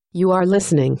You are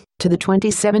listening to the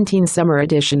 2017 summer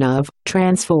edition of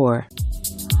TransFOAR.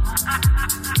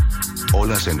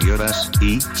 Hola señoras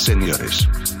y señores.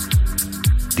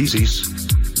 This is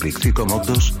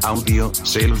Rixikomoto's audio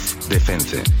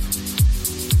self-defense.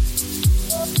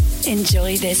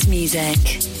 Enjoy this music.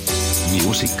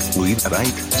 Music with right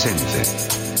sense.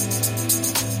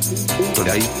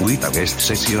 Today with a guest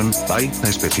session by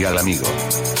a special amigo.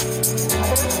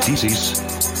 This is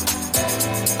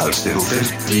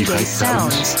DJ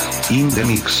Sounds in the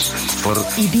mix for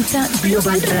Ibiza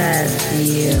Global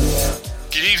Radio.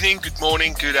 Good evening, good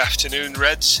morning, good afternoon,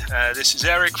 Reds. This is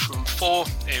Eric from TransFOAR,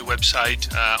 a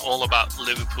website all about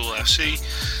Liverpool FC.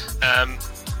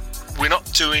 We're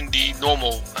not doing the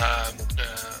normal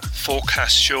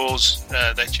forecast shows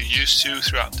that you're used to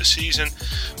throughout the season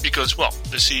because, well,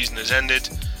 the season has ended.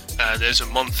 There's a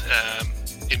month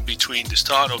in between the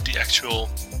start of the actual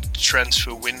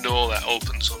transfer window that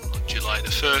opens on July the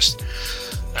 1st.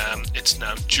 It's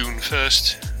now June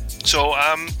 1st. So,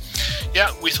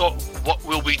 we thought, what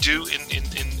will we do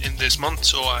in this month?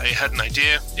 So I had an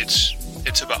idea.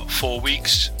 It's about 4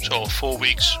 weeks. So 4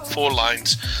 weeks, 4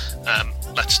 lines.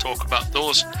 Let's talk about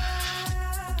those.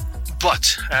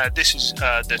 But this is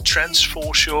the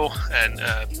TransFOAR show, and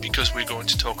because we're going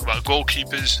to talk about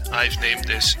goalkeepers, I've named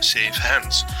this Safe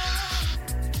Hands.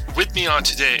 With me are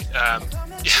today,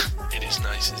 it is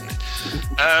nice, isn't it?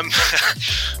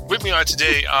 With me are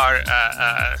today are,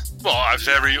 our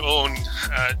very own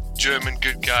German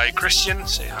good guy, Christian.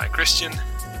 Say hi, Christian.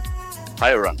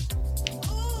 Hi, everyone.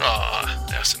 I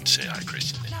asked him to say hi,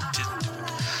 Christian. He didn't do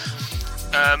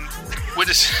it. With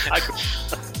us,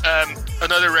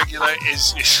 another regular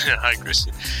is hi,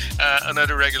 Christian.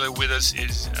 Another regular with us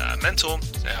is Mental.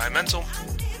 Say hi, Mental.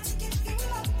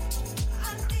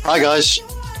 Hi, guys.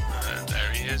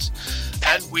 There he is.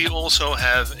 And we also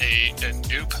have a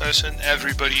new person.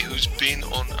 Everybody who's been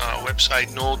on our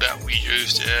website know that we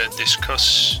used a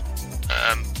Discuss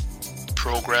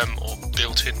program or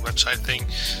built-in website thing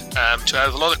to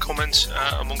have a lot of comments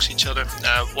amongst each other.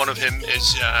 One of him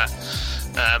is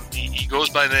he goes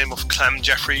by the name of Clam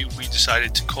Jeffrey. We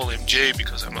decided to call him Jay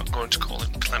because I'm not going to call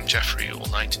him Clam Jeffrey all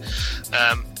night.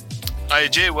 Hi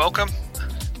Jay, welcome.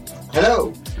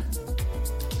 Hello.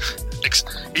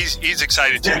 He's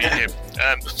excited to be here.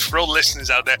 For all the listeners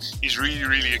out there, he's really,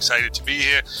 really excited to be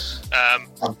here.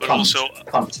 But pumped. also,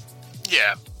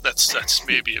 yeah, that's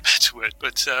maybe a better word.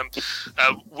 But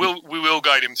we will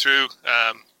guide him through.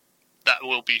 That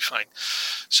will be fine.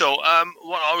 So,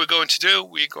 what are we going to do?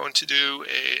 We're going to do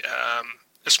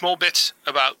a small bit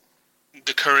about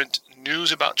the current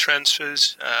news about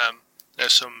transfers.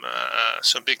 There's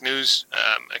some big news,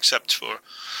 except for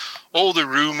all the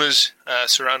rumours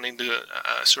surrounding the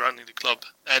club,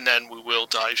 and then we will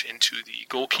dive into the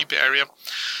goalkeeper area.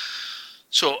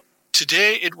 So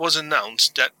today it was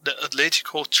announced that the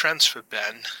Atletico transfer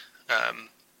ban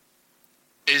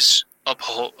is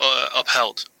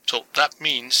upheld. So that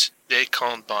means they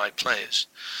can't buy players.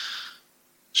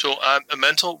 So,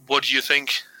 Mental, what do you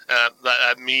think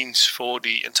that means for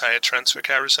the entire transfer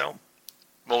carousel,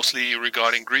 mostly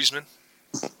regarding Griezmann?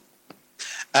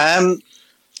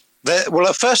 Well,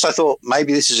 at first I thought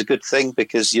maybe this is a good thing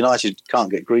because United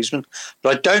can't get Griezmann,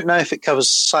 but I don't know if it covers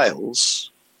sales.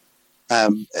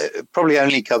 It probably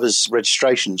only covers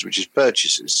registrations, which is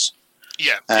purchases.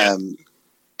 Yeah.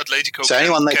 Atletico so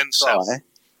anyone they can sell. buy,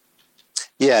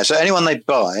 yeah, so anyone they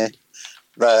buy,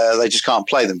 they just can't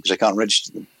play them because they can't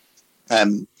register them.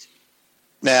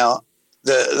 Now,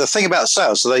 the thing about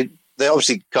sales, so they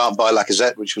obviously can't buy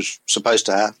Lacazette, which was supposed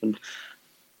to happen.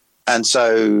 And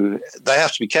so they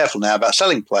have to be careful now about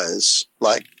selling players,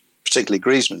 like particularly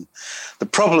Griezmann. The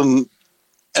problem,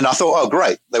 and I thought, oh,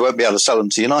 great, they won't be able to sell them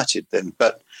to United then.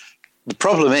 But the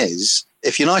problem is,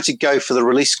 if United go for the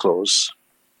release clause,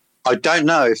 I don't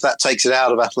know if that takes it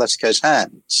out of Atletico's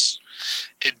hands.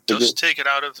 It does take it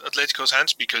out of Atletico's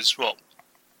hands because, well,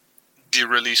 the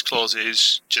release clause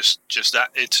is just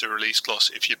that. It's a release clause.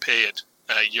 If you pay it,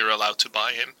 you're allowed to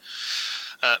buy him.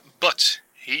 But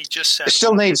he just said it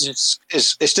still needs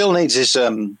his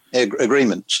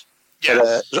agreement.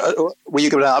 Yeah. But, will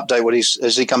you give an update?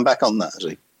 Has he come back on that? Has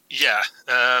he? Yeah.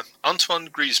 Antoine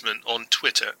Griezmann on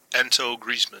Twitter, Anto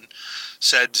Griezmann,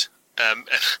 said,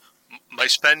 my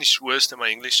Spanish worse than my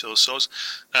English, so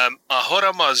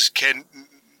ahora más que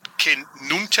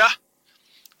nunca,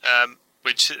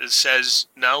 which says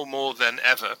now more than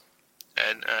ever,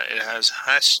 and it has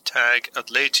hashtag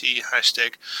Atleti,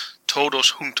 hashtag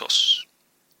todos juntos,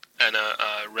 and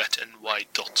a red and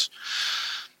white dot,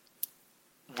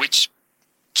 which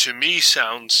to me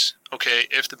sounds okay.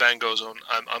 If the ban goes on,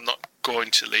 I'm not going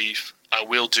to leave I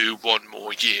will do one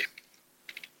more year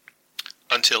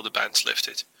until the ban's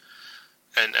lifted,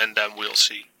 and then we'll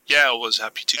see. Yeah, I was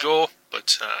happy to go,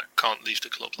 but can't leave the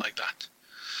club like that.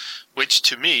 Which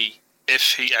to me,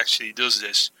 if he actually does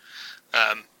this,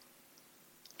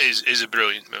 is a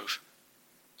brilliant move.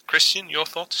 Christian, your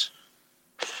thoughts?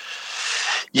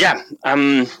 Yeah.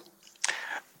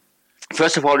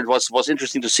 First of all, it was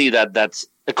interesting to see that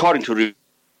according to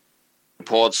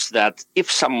reports, that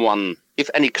if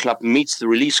any club meets the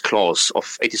release clause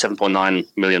of 87.9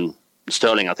 million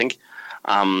sterling, I think,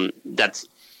 that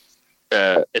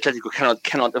Atletico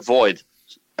cannot avoid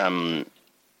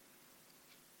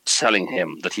selling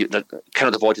him. That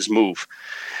cannot avoid his move.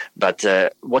 But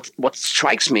what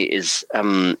strikes me is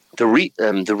the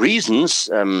reasons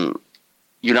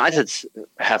United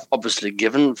have obviously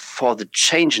given for the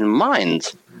change in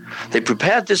mind. They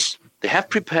have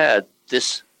prepared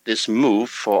this move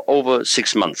for over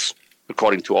 6 months,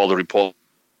 according to all the reports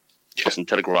in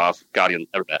Telegraph, Guardian,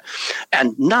 everywhere.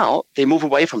 And now they move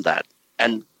away from that.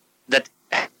 And that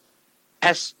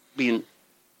has been,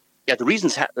 the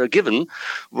reasons given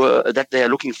were that they are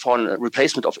looking for a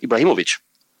replacement of Ibrahimovic,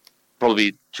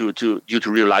 probably due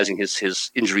to realizing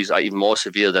his injuries are even more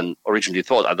severe than originally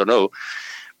thought. I don't know.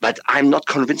 But I'm not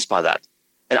convinced by that.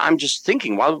 And I'm just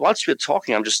thinking, whilst we're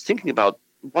talking, I'm just thinking about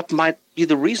what might be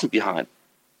the reason behind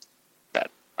that.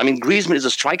 I mean, Griezmann is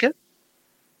a striker.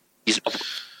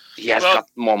 He has got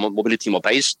more mobility, more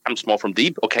pace, comes more from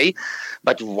deep, okay.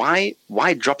 But why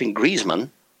dropping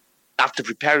Griezmann after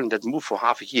preparing that move for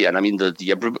half a year? And I mean, the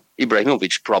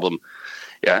Ibrahimovic problem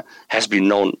has been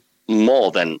known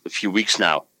more than a few weeks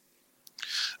now.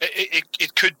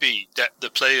 It could be that the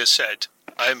player said,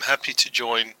 I'm happy to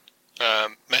join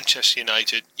Manchester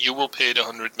United. You will pay the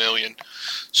 100 million,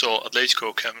 so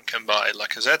Atletico can buy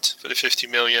Lacazette for the 50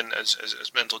 million, as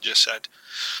Mental just said.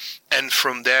 And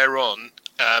from there on,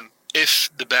 if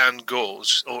the ban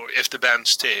goes or if the ban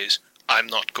stays, I'm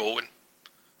not going.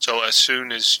 So as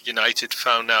soon as United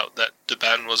found out that the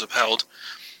ban was upheld,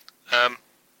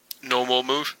 no more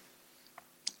move.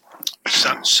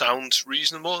 Sounds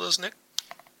reasonable, doesn't it?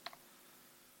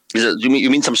 You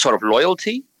mean some sort of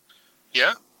loyalty?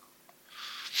 Yeah.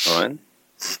 All right.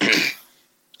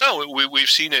 No, we've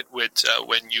seen it with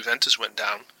when Juventus went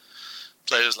down.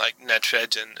 Players like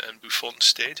Nedved and Buffon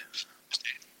stayed.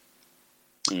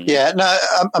 Yeah, no,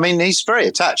 I mean, he's very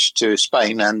attached to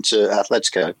Spain and to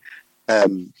Atletico.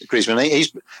 Griezmann,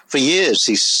 he's for years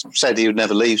he's said he would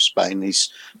never leave Spain. He's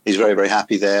very, very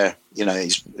happy there. You know,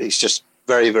 he's just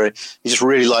very, very. He just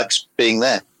really likes being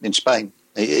there in Spain.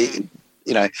 You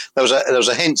know, there was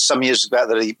a hint some years ago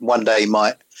that one day he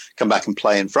might come back and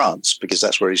play in France because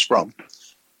that's where he's from.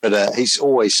 But he's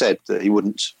always said that he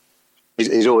wouldn't.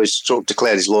 He's always sort of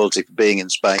declared his loyalty for being in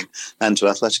Spain and to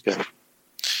Atletico.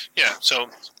 Yeah, so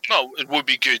it would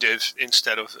be good if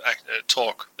instead of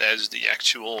talk, there's the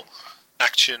actual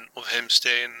action of him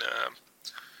staying.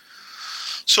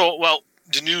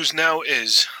 The news now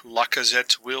is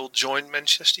Lacazette will join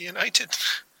Manchester United.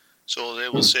 So they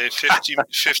will say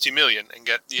 50 million and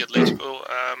get the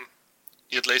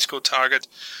Atletico target.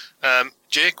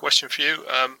 Jay, question for you.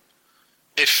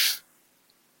 If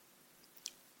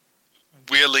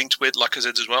we're linked with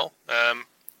Lacazette as well,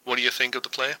 what do you think of the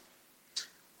player?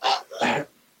 I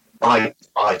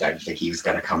don't think he was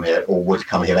going to come here or would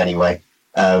come here anyway.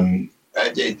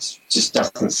 It just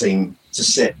doesn't seem to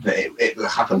sit that it would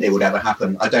happen. It would ever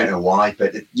happen. I don't know why,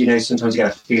 but sometimes you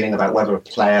get a feeling about whether a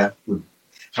player would,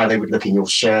 how they would look in your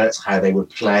shirt, how they would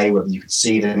play, whether you could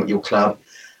see them at your club.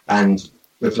 And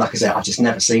with Lacazette, I've just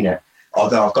never seen it.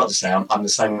 Although I've got to say, I'm the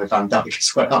same with Van Dijk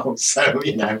as well. So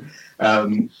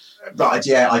but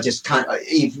yeah, I just can't.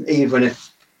 Even if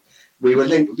we were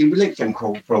linked to him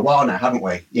for a while now, haven't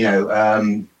we?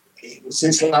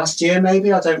 Since last year,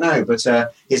 maybe, I don't know. But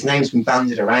his name's been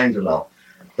bandied around a lot.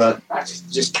 But I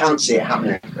just can't see it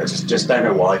happening. I just don't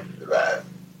know why. I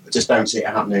just don't see it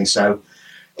happening. So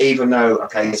even though,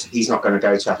 he's not going to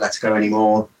go to Atletico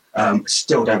anymore,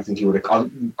 still don't think he would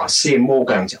have. I see him more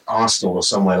going to Arsenal or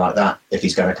somewhere like that if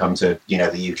he's going to come to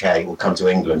the UK or come to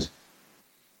England.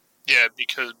 Yeah,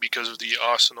 because of the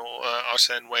Arsenal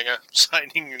Arsene Wenger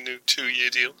signing a new 2-year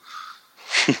deal.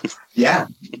 Yeah,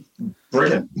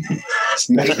 brilliant. It's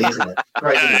amazing, isn't it?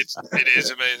 Great, it is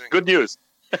amazing. Good news.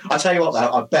 I'll tell you what,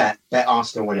 though, I bet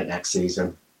Arsenal win it next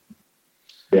season.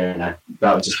 Yeah, no,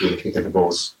 that would just be the kick of the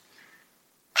balls.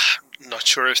 Not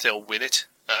sure if they'll win it.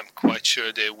 I'm quite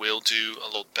sure they will do a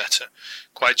lot better.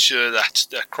 Quite sure that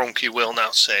Kroenke will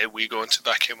now say, we're going to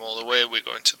back him all the way, we're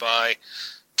going to buy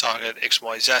target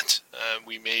XYZ.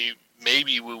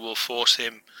 Maybe we will force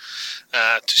him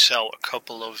to sell a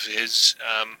couple of his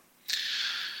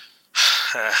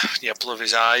the apple of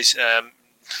his eyes.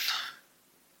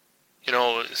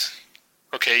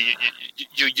 Okay,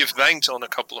 you've banked on a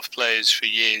couple of players for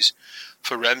years,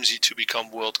 for Ramsey to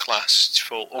become world class,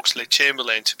 for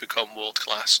Oxlade-Chamberlain to become world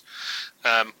class.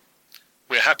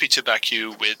 We're happy to back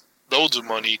you with loads of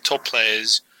money, top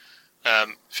players,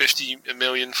 50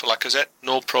 million for Lacazette,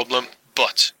 no problem.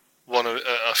 But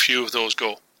a few of those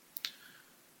go.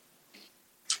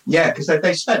 Yeah, because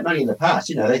they spent money in the past.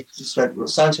 They spent.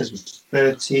 Sanchez was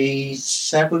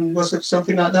 37, was it,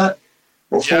 something like that?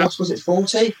 Or 40, was it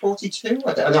 40, 42?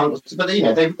 I don't know. But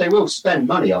they will spend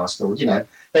money. Arsenal.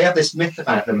 They have this myth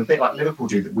about them, a bit like Liverpool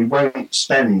do, that we won't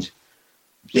spend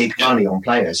big money on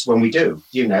players. When we do,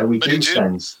 we do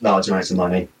spend large amounts of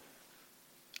money.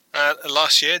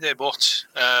 Last year they bought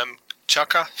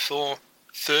Chaka for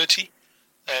 30.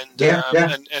 And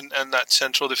and that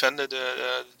central defender,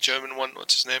 the German one,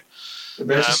 what's his name?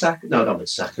 Mustafi. No, not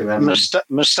Mustafi.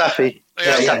 Mustafi.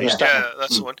 Yeah,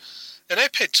 that's the one. And they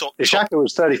paid top. Xhaka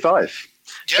was 35.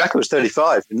 Yeah. Xhaka was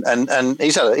 35, and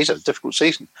he's had a difficult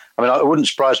season. I mean, it wouldn't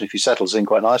surprise me if he settles in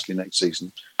quite nicely next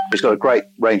season. He's got a great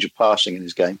range of passing in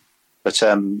his game, but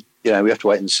we have to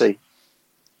wait and see.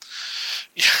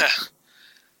 Yeah.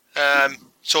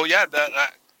 So yeah,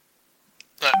 that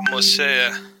must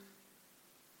say.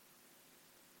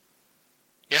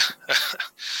 Yeah,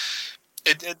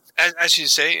 as you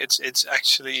say, it's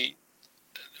actually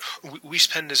we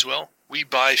spend as well. We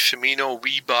buy Firmino,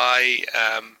 we buy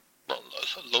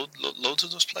loads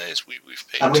of those players. We've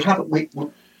paid, and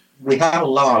we have a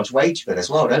large wage bill as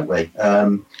well, don't we?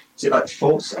 Is it like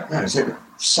fourth? No, is it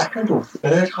second or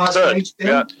third highest wage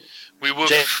bill?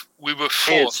 Yeah. We were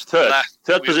fourth.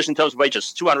 Third position in terms of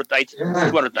wages, 208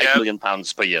 million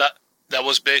pounds per year. That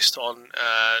was based on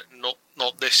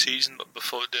not this season, but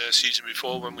before the season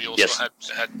before, when we also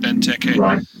had Benteke.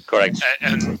 Right, correct.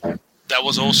 And that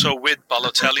was also with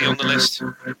Balotelli on the list.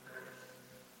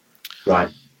 Right.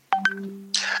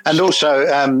 And also,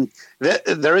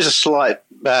 there is a slight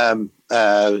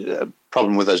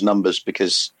problem with those numbers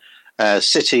because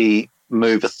City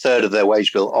move a third of their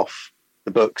wage bill off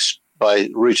the books by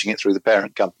routing it through the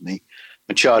parent company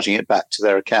and charging it back to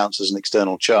their accounts as an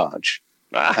external charge.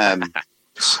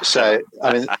 So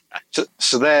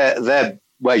their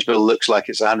wage bill looks like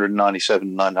it's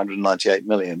 998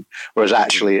 million, whereas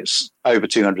actually it's over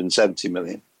 270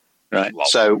 million. Right. Wow.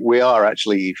 So we are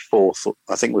actually fourth.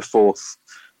 I think we're fourth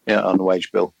on the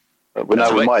wage bill.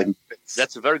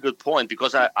 That's a very good point,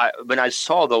 because I when I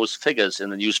saw those figures in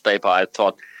the newspaper, I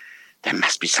thought there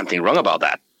must be something wrong about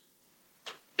that.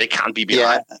 They can't be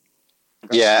behind.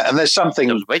 Yeah, and there's something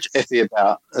iffy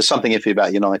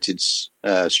about United's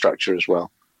structure as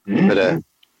well. Mm-hmm. But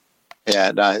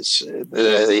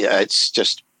it's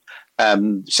just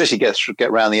City get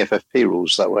around the FFP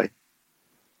rules that way.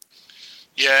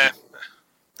 Yeah,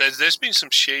 there's been some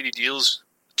shady deals.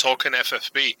 Talking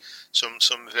FFP, some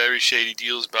very shady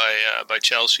deals by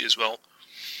Chelsea as well.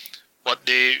 What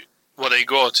they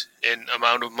got in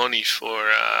amount of money for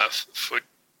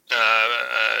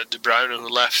De Bruyne who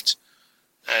left.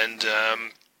 And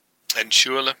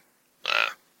Schürrle,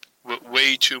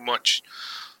 way too much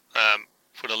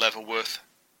for the level worth.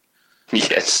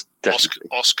 Yes, definitely.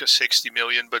 Oscar 60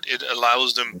 million, but it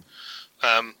allows them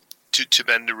to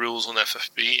bend the rules on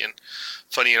FFP. And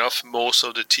funny enough, most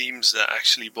of the teams that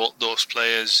actually bought those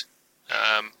players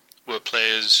were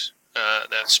players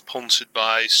that's sponsored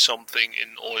by something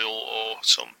in oil or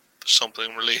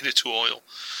something related to oil.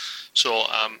 So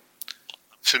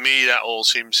for me, that all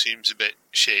seems a bit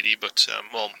shady, but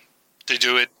they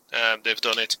do it. They've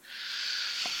done it.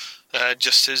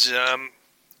 Just as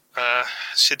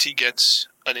City gets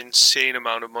an insane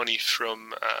amount of money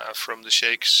from the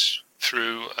sheikhs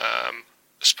through a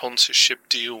sponsorship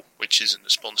deal, which isn't a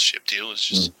sponsorship deal; it's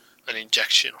just an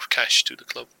injection of cash to the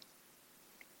club.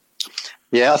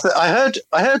 Yeah, I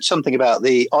heard something about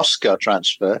the Oscar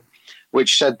transfer,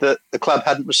 which said that the club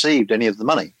hadn't received any of the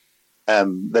money.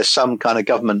 There's some kind of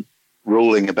government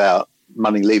ruling about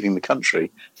money leaving the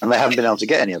country, and they haven't been able to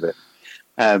get any of it.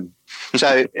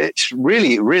 So it's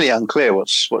really, really unclear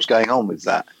what's going on with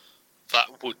that.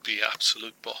 That would be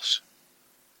absolute boss.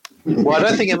 Well, I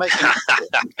don't think it makes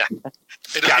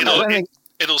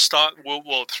it'll start World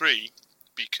War III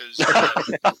because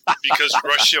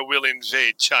Russia will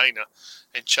invade China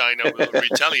and China will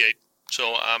retaliate.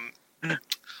 So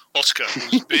Oscar,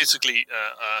 who's basically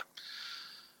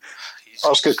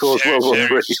Oscar caused World War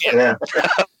III. Yeah.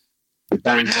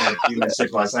 Banned by human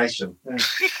civilization.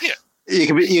 Yeah.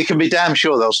 You can be damn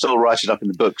sure they'll still write it up in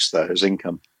the books though as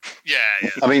income. Yeah.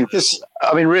 I mean,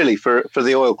 really, for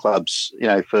the oil clubs,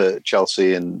 for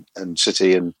Chelsea and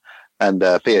City and and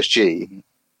PSG,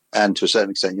 and to a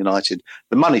certain extent United.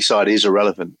 The money side is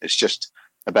irrelevant. It's just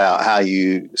about how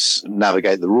you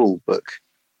navigate the rule book.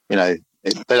 You know,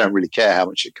 they don't really care how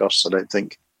much it costs, I don't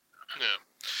think. No.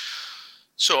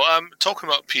 So, talking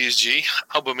about PSG,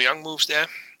 Aubameyang moves there.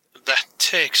 That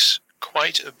takes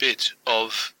quite a bit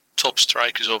of top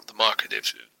strikers off the market.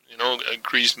 If you know,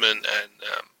 Griezmann and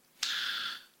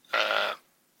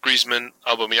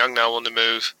Aubameyang now on the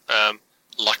move.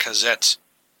 Lacazette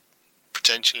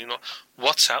potentially not.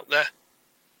 What's out there?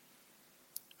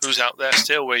 Who's out there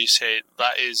still? Where you say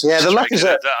that is the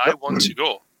Lacazette that I want to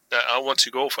go. That I want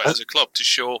to go for as a club to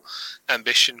show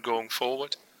ambition going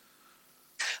forward.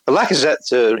 The Lacazette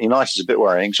to United is a bit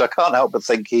worrying, so I can't help but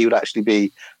think he would actually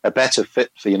be a better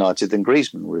fit for United than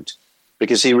Griezmann would,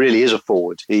 because he really is a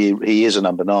forward. He is a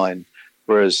number 9,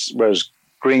 whereas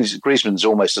Griezmann's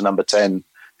almost a number 10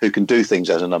 who can do things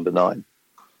as a number 9.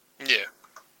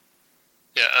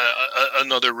 Yeah,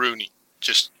 another Rooney,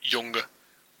 just younger.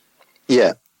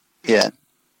 Yeah.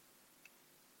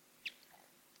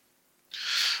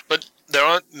 But there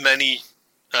aren't many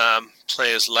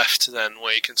players left then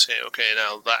where you can say, okay,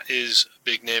 now that is a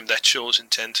big name that shows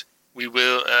intent. We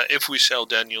will, if we sell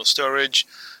Daniel Sturridge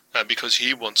because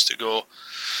he wants to go,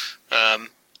 and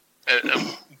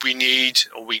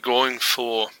we're going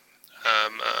for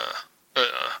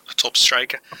a top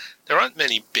striker. There aren't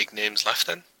many big names left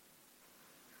then.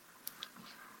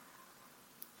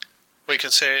 We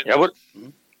can say, Yeah,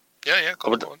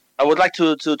 I would like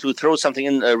to throw something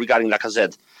in regarding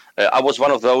Lacazette. I was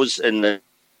one of those in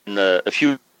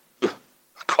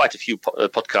quite a few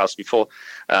podcasts before,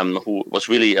 who was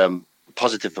really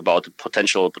positive about the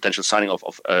potential signing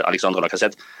of Alexandre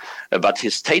Lacazette. But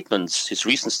his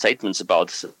recent statements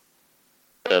about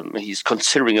he's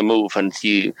considering a move and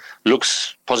he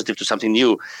looks positive to something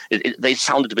new, they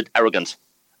sounded a bit arrogant.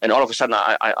 And all of a sudden,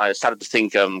 I started to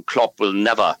think Klopp will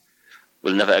never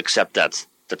accept that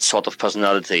sort of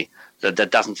personality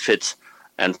that doesn't fit.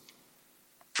 And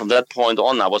from that point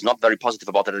on, I was not very positive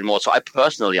about that anymore. So I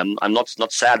personally, I'm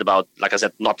not sad about, like I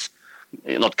said, not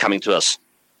coming to us.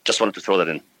 Just wanted to throw that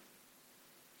in.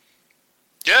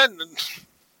 Yeah,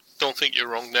 don't think you're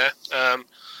wrong there.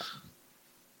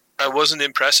 I wasn't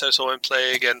impressed. I saw him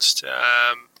play against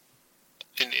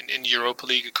in Europa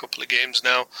League a couple of games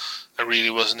now. I really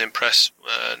wasn't impressed.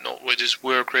 Not with his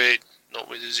work rate, not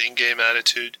with his in-game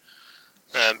attitude.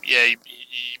 He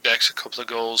backs a couple of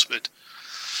goals, but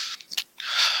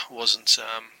wasn't.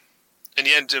 In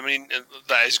the end, I mean,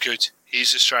 that is good.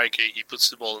 He's a striker. He puts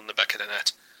the ball in the back of the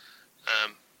net.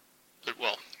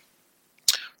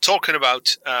 Talking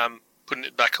about putting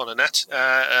it back on the net,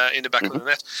 in the back of the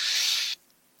net,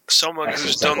 someone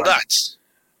who's done that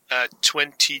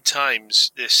 20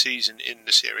 times this season in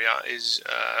the Serie A is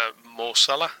Mo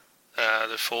Salah,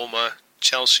 the former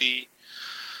Chelsea,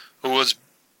 who was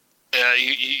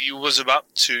he was about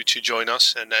to join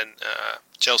us, and then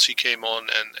Chelsea came on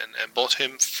and bought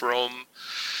him from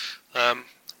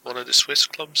one of the Swiss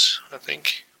clubs, I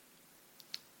think.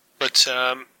 But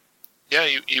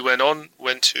he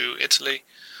went to Italy,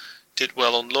 did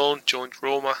well on loan, joined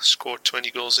Roma, scored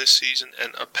 20 goals this season,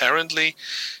 and apparently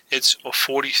it's a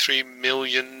 43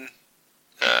 million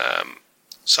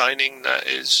signing that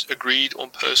is agreed on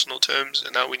personal terms,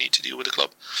 and now we need to deal with the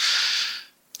club.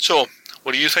 So,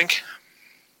 what do you think?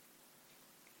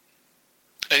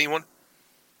 Anyone?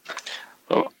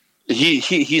 Well,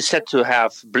 he's said to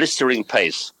have blistering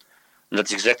pace.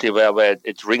 That's exactly where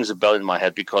it rings a bell in my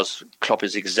head, because Klopp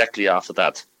is exactly after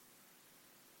that.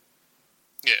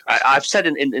 Yeah, I've said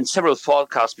in several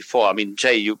podcasts before. I mean,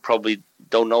 Jay, you probably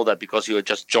don't know that because you are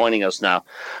just joining us now.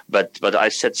 But I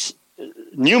said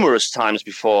numerous times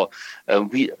before,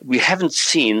 we haven't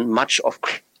seen much of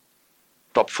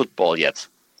Klopp football yet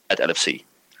at LFC.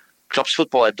 Klopp's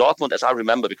football at Dortmund, as I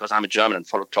remember, because I'm a German and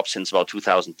followed Klopp since about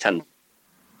 2010,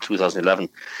 2011,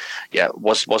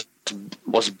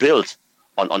 was built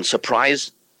on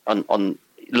surprise, on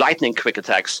lightning quick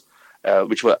attacks,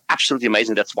 which were absolutely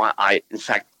amazing. That's why I, in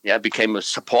fact, became a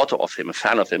supporter of him, a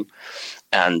fan of him.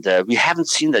 And we haven't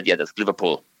seen that yet at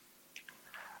Liverpool.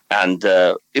 And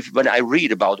when I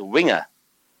read about a winger,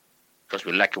 because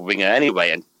we lack a winger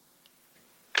anyway, and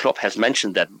Klopp has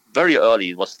mentioned that very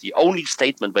early, it was the only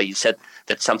statement where he said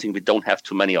that's something we don't have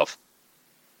too many of.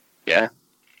 Yeah.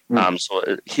 So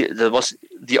that was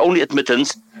the only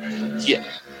admittance he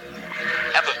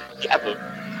ever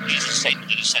used to say that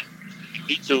he said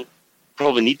we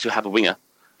probably need to have a winger.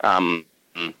 When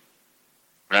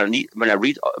I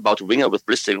read about a winger with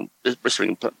blistering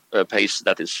pace,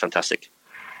 that is fantastic.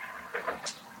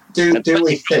 Do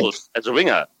we think as a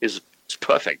winger is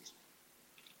perfect?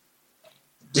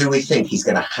 do we think he's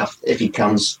going to have, if he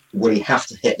comes, will he have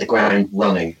to hit the ground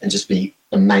running and just be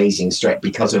amazing straight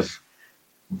because of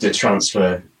the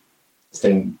transfer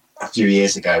thing a few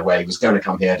years ago where he was going to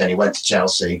come here, then he went to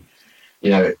Chelsea.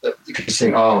 You know, you could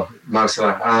think, oh, Mo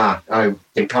Salah,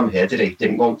 didn't come here, did he?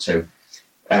 Didn't want to.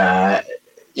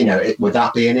 You know, would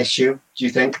that be an issue, do you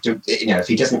think? You know, if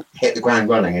he doesn't hit the ground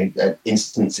running,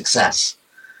 instant success,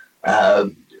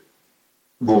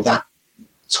 will that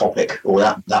topic or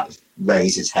that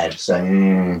raise its head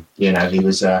saying, you know, he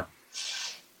was, I'm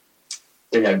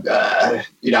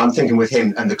thinking with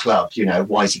him and the club, you know,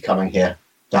 why is he coming here?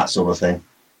 That sort of thing.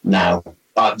 Now,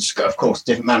 of course,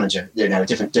 different manager, you know,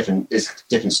 different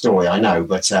story, I know,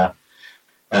 but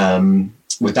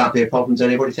would that be a problem, does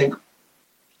anybody think?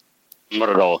 Not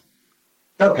at all.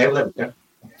 Okay, well, there we go.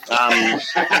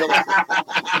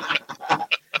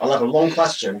 I'll have a long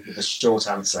question with a short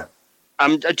answer.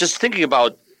 I'm just thinking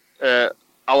about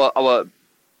our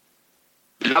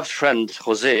beloved friend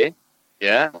Jose,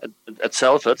 at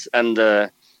Salford, and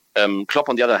Klopp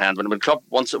on the other hand. When Klopp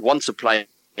wants a player,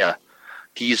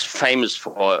 he's famous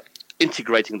for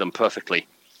integrating them perfectly,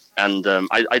 and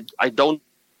I don't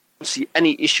see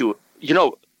any issue. You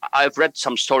know, I've read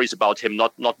some stories about him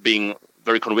not being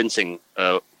very convincing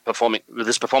performing with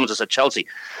his performances at Chelsea,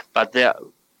 but there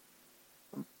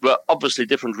were obviously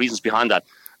different reasons behind that.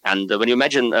 And when you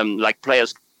imagine like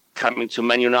players coming to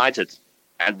Man United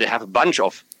and they have a bunch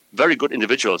of very good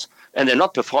individuals and they're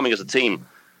not performing as a team,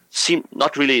 seem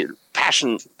not really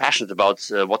passionate about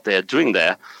what they're doing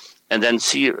there, and then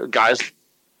see guys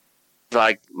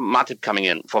like Matip coming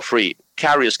in for free,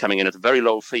 Karius coming in at a very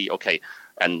low fee, okay,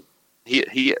 and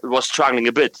he was struggling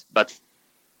a bit, but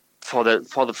for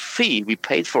the fee we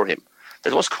paid for him,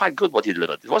 that was quite good what he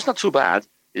delivered. It was not too bad.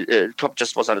 Klopp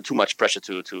just was under too much pressure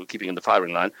to keeping in the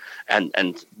firing line,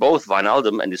 and both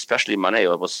Wijnaldum and especially Mane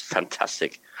was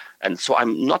fantastic, and so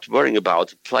I'm not worrying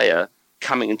about a player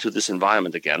coming into this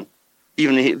environment again,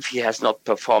 even if he has not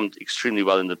performed extremely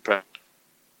well in the Premier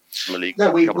League. No,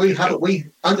 we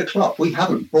haven't. Under Klopp, we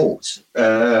haven't bought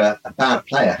a bad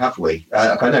player, have we?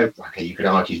 I know. Okay, you could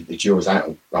argue the jury's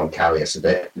out on Karius a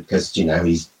bit because you know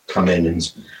he's come in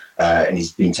and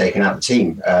he's been taken out of the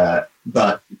team.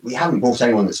 But we haven't bought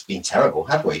anyone that's been terrible,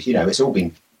 have we? You know, it's all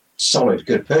been solid,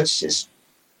 good purchases.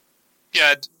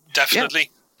 Yeah, definitely.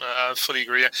 I fully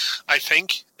agree. I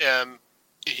think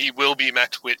he will be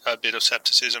met with a bit of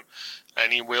scepticism,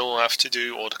 and he will have to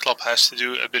do, or the club has to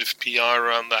do, a bit of PR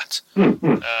around that.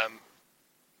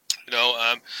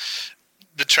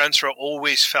 The transfer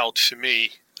always felt, for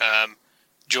me,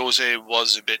 Jose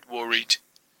was a bit worried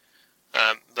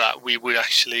that we would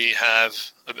actually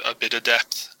have a bit of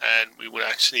depth and we would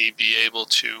actually be able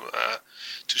to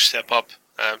step up.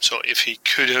 So if he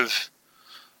could have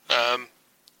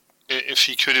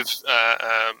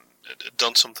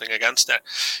done something against that,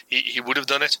 he would have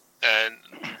done it. And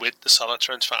with the Salah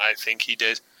transfer, I think he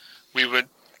did. We were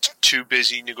too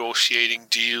busy negotiating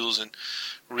deals and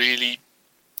really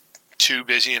too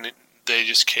busy, and they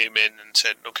just came in and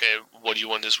said, "Okay, what do you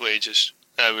want as wages?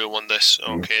 We want this.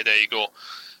 Okay, there you go."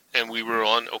 And we were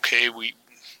on, okay, we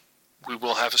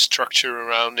will have a structure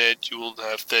around it. You will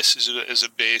have this as a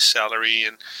base salary,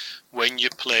 and when you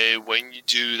play, when you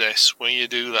do this, when you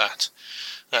do that,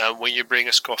 when you bring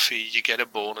us coffee, you get a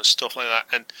bonus, stuff like that.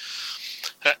 And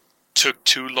that took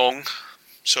too long.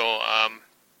 So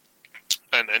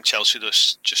and Chelsea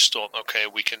just thought, okay,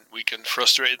 we can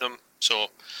frustrate them. So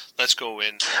let's go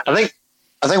in. I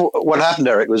think what happened,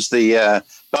 Eric, was the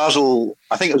Basel.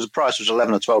 I think the price was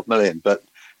 11 or 12 million, but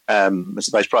it's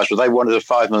the base price. But they wanted a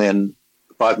 5 million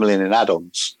in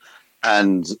add-ons,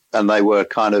 and they were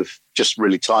kind of just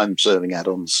really time-serving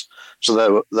add-ons.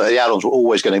 So the add-ons were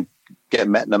always going to get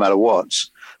met no matter what.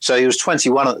 So he was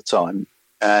 21 at the time,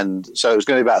 and so it was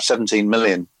going to be about 17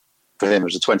 million for him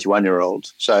as a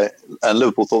 21-year-old. So, and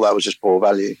Liverpool thought that was just poor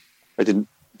value. They didn't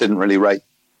really rate.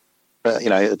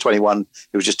 At 21,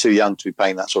 he was just too young to be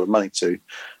paying that sort of money to.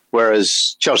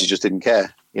 Whereas Chelsea just didn't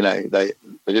care. You know, they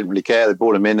didn't really care. They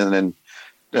brought him in, and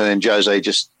then Jose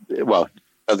just, well,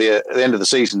 at the end of the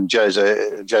season,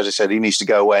 Jose said he needs to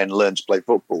go away and learn to play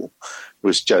football.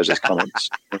 Was Jose's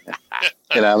comments.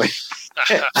 You know, what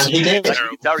I mean? And he did.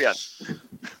 Darian.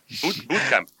 Boot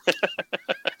camp.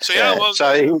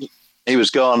 So he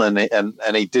was gone,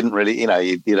 and he didn't really, you know,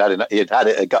 he'd had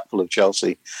a gutful of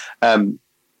Chelsea.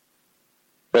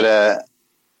 But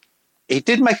he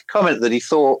did make a comment that he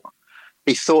thought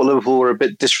Liverpool were a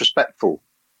bit disrespectful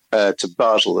to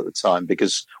Basel at the time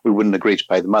because we wouldn't agree to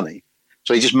pay the money.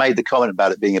 So he just made the comment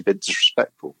about it being a bit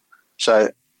disrespectful. So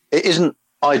it isn't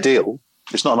ideal.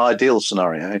 It's not an ideal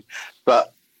scenario,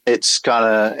 but it's kind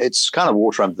of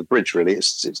water under the bridge, really.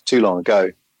 It's too long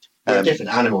ago. We're a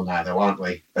different animal now, though, aren't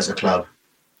we, as a club?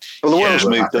 Well, the Yeah. world's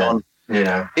moved on.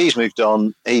 Yeah. He's moved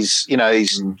on. He's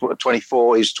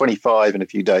 24. He's 25 in a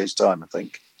few days' time, I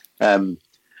think.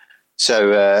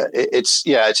 So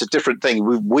it's a different thing.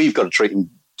 We've got to treat him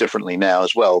differently now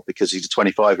as well, because he's a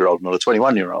 25-year-old, not a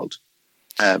 21-year-old.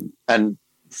 And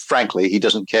frankly, he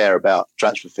doesn't care about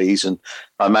transfer fees. And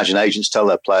I imagine agents tell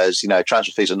their players,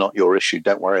 transfer fees are not your issue.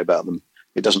 Don't worry about them.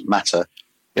 It doesn't matter,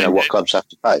 what clubs have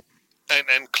to pay.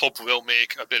 And Klopp will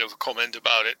make a bit of a comment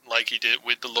about it, like he did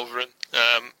with the Lovren,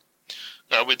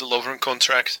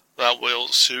 contract. That will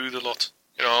soothe a lot.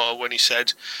 When he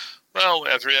said, well,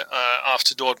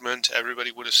 after Dortmund,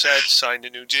 everybody would have said, signed a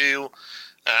new deal.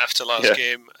 After last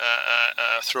game,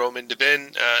 throw him in the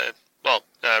bin.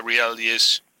 Reality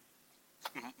is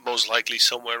most likely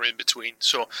somewhere in between.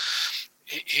 So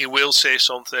he will say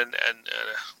something and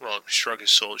shrug his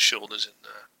shoulders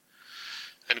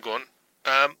and go on.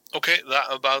 Okay, that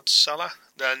about Salah.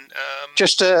 Then I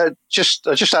just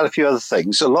add a few other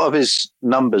things. A lot of his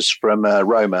numbers from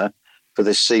Roma for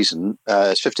this season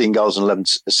is 15 goals and 11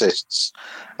 assists,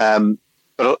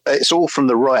 but it's all from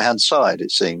the right hand side.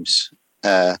 It seems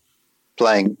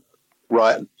playing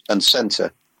right and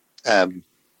centre.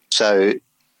 So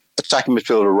attacking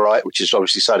midfielder right, which is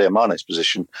obviously Sadio Mane's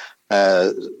position,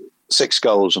 6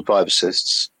 goals and 5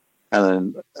 assists, and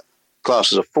then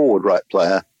classed as a forward right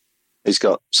player. He's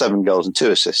got 7 goals and 2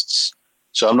 assists.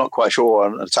 So I'm not quite sure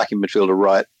on an attacking midfielder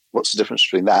right, what's the difference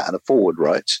between that and a forward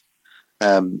right.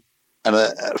 And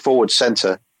a forward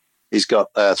centre, he's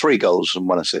got 3 goals and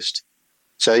 1 assist.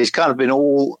 So he's kind of been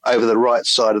all over the right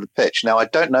side of the pitch. Now, I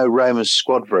don't know Roma's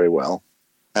squad very well.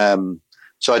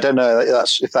 So I don't know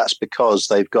if that's because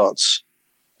they're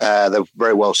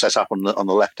very well set up on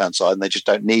the left-hand side and they just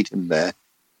don't need him there.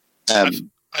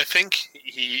 I think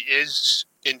he is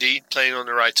indeed playing on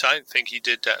the right side. I think he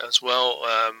did that as well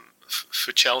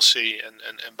for Chelsea and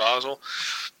Basel,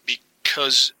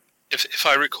 because if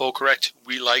I recall correct,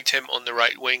 we liked him on the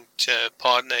right wing to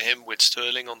partner him with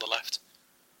Sterling on the left.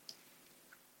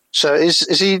 So is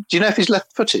he? Do you know if he's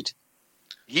left-footed?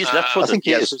 He's left-footed. I think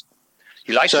he is.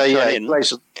 He likes to cut in.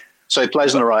 He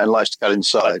plays on the right and likes to cut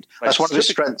inside. That's one of his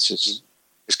strengths. Is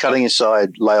cutting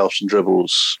inside, layoffs and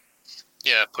dribbles.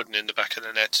 Yeah, putting in the back of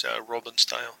the net, Robin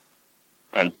style.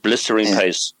 And blistering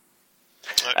pace.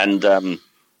 And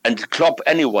Klopp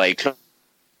anyway. Klopp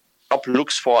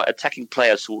looks for attacking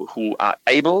players who are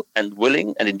able and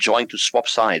willing and enjoying to swap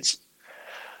sides.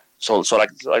 So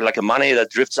like a Mane that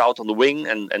drifts out on the wing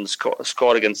and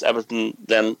scored against Everton,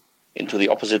 then into the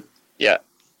opposite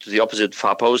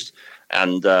far post,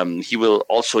 and he will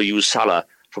also use Salah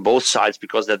for both sides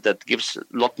because that gives a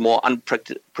lot more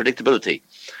unpredictability.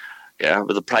 Yeah,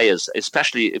 with the players,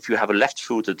 especially if you have a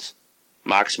left-footed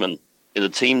marksman in the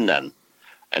team, then,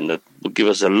 and that will give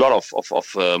us a lot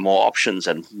of more options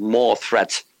and more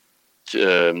threat,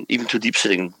 even to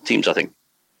deep-sitting teams, I think.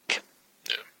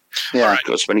 Yeah, right.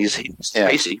 Because when he's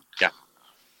pacey,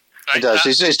 he does.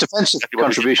 His defensive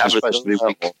contribution is supposed to be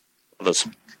weak. Others.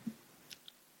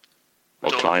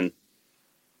 Or Klein.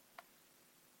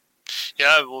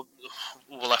 Yeah,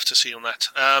 we'll have to see on that.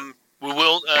 We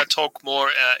will talk more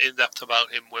in depth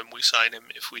about him when we sign him,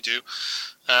 if we do.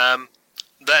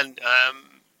 Then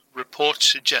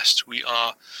reports suggest we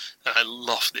are, and I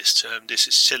love this term, this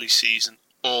is silly season,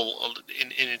 all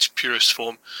in its purest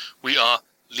form. We are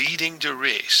leading the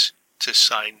race to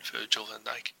sign Virgil van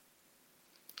Dijk.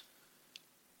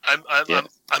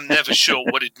 I'm never sure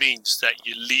what it means that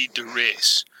you lead the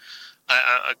race.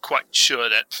 I'm quite sure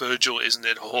that Virgil isn't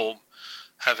at home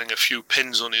having a few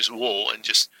pins on his wall and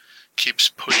just keeps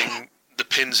putting the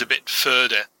pins a bit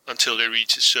further until they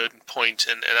reach a certain point,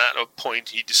 and at a point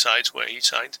he decides where he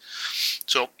signs.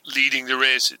 So leading the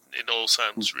race, it all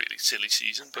sounds really silly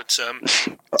season, but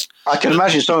I can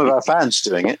imagine some of our fans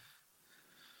doing it.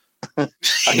 I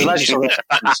can imagine some of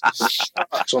our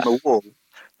fans on the wall,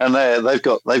 and they've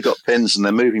got pins and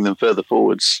they're moving them further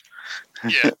forwards,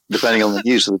 depending on the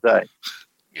news of the day.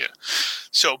 Yeah.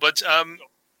 So, but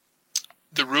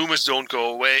the rumours don't go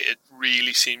away. It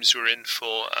really seems we're in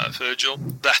for Virgil.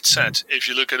 That said, if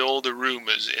you look at all the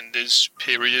rumours in this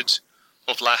period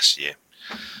of last year,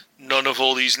 none of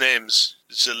all these names,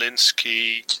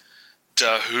 Zielinski,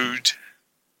 Dahoud,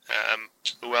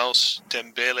 who else?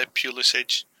 Dembele,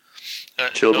 Pulisic,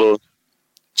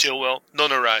 Chilwell,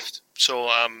 none arrived. So,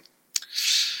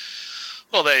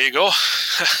 well, there you go.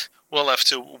 We'll have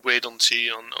to wait and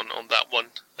see on that one.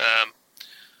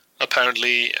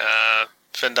 Apparently,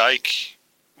 Van Dijk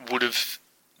would have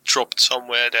dropped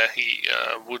somewhere that he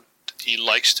would he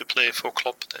likes to play for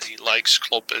Klopp, that he likes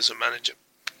Klopp as a manager.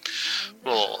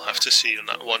 We'll have to see on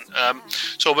that one.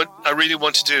 So what I really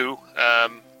want to do,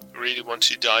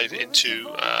 dive into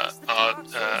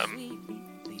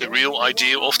the real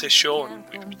idea of this show, and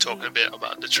we'll be talking a bit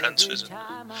about the transfers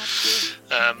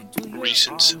and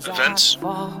recent events.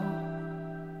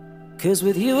 'Cause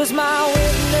with you as my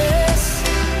witness,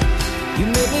 you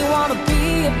make me want to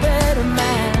be a better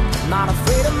man. Not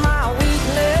afraid of my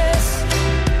weakness,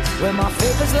 where my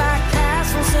faith is like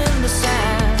castles in the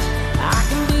sand. I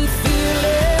can be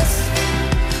fearless.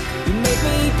 You make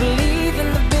me believe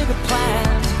in the bigger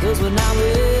plan. 'Cause when I'm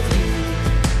with you,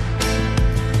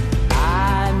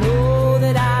 I know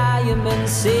that I am in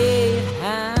safe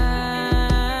hands.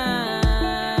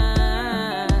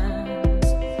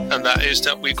 And that is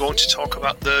that we're going to talk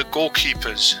about the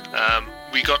goalkeepers.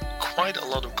 We got quite a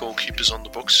lot of goalkeepers on the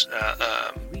books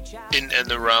in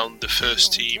and around the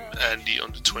first team and the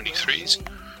under-23s.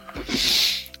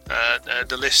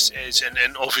 The list is,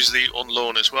 and obviously on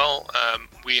loan as well.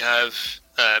 We have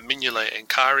Mignolet and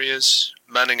Karius.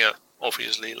 Manninger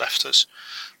obviously left us.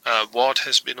 Ward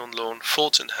has been on loan.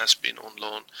 Fulton has been on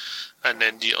loan, and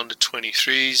then the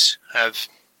under-23s have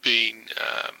been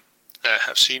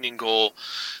have seen in goal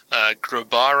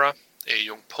Grabara, a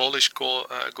young Polish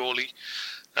goalie.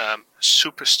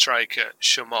 Super striker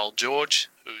Shamal George,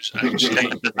 who's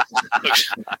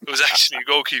actually a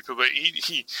goalkeeper, but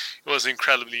he was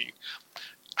incredibly.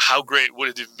 How great would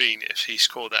it have been if he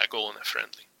scored that goal in a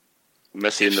friendly?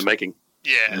 Messi in the making.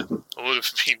 Yeah, would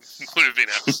have been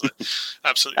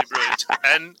absolutely brilliant.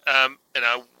 And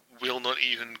I will not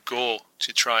even go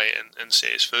to try and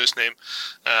say his first name,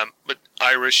 but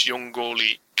Irish young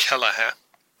goalie Kelleher.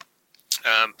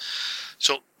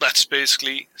 So that's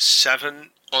basically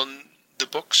 7 on the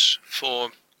books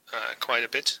for quite a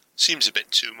bit. Seems a bit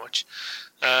too much.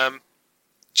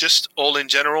 Just all in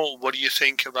general, what do you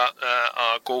think about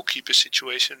our goalkeeper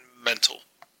situation? Mental.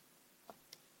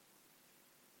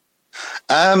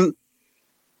 Well,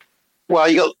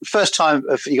 you got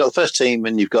the first team,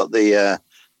 and you've got the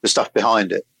stuff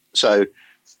behind it. So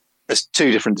there's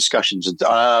two different discussions.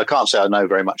 I can't say I know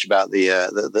very much about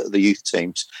the youth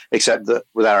teams, except that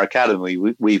with our academy,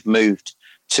 we've moved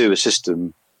to a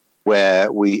system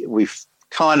where we've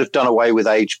kind of done away with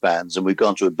age bands, and we've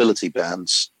gone to ability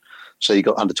bands. So you've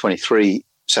got under 23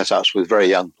 setups with very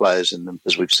young players in them,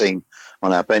 as we've seen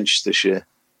on our bench this year.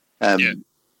 And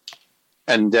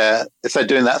if they're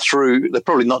doing that they're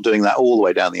probably not doing that all the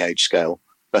way down the age scale.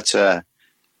 But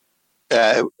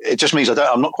it just means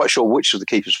I'm not quite sure which of the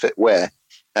keepers fit where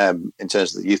in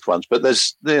terms of the youth ones. But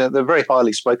they're very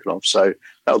highly spoken of, so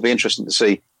that'll be interesting to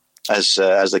see as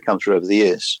they come through over the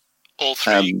years. All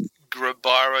three,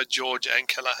 Grabara, George, and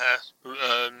Kelleher,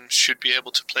 should be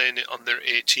able to play in the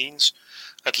under-18s,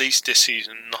 at least this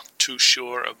season. Not too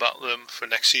sure about them for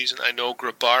next season. I know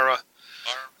Grabara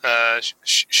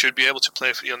should be able to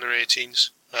play for the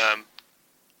under-18s.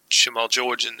 Shamal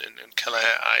George and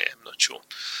Kelleher, I am not sure.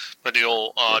 But they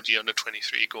all are the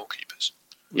under-23 goalkeepers.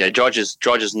 Yeah, George is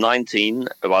 19,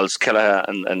 whilst Kelleher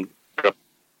and Grabara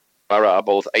are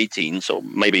both 18, so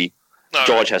maybe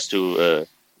George has to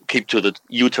keep to the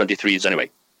U23s anyway.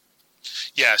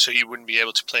 Yeah, so he wouldn't be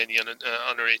able to play in the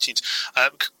under-18s.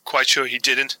 I'm quite sure he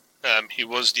didn't. He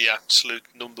was the absolute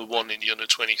number one in the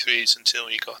under-23s until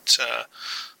he got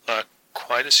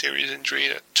quite a serious injury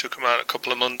that took him out a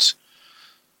couple of months.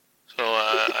 So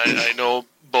I know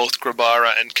both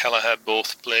Grabara and Kelleher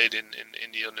both played in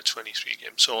the under-23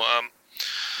 game. So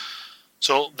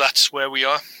that's where we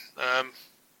are.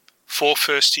 4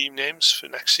 first-team names for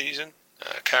next season.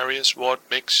 Karius, Ward,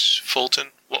 Mix,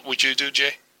 Fulton. What would you do,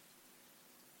 Jay?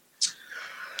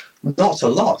 Not a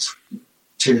lot,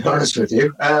 to be honest with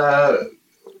you.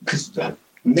 Because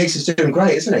Mix is doing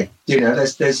great, isn't he? You know,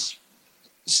 there's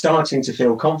starting to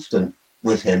feel confident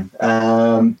with him.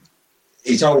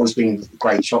 He's always been a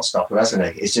great shot stopper, hasn't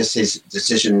he? It's just his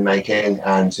decision making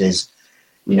and his,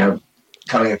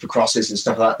 coming up for crosses and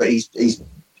stuff like that. But he's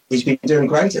been doing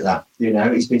great at that.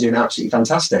 He's been doing absolutely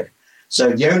fantastic.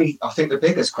 So I think the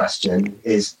biggest question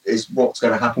is what's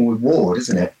going to happen with Ward,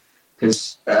 isn't it?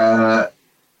 Because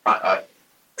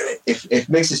if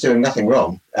Mix is doing nothing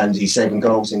wrong and he's saving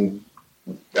goals and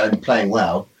playing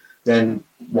well, then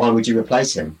why would you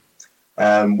replace him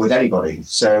with anybody?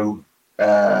 So.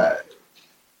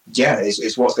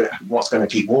 It's what's going to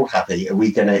keep Ward happy.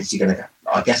 Is he going to,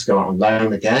 I guess, go out on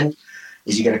loan again?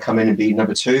 Is he going to come in and be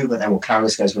number 2, but then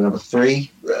Karius goes for number 3?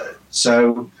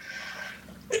 So,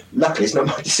 luckily, it's not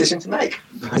my decision to make.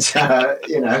 But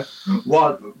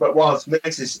whilst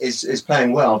Mix is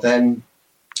playing well, then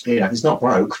if it's not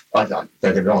broke. Don't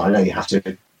get me wrong. I know you have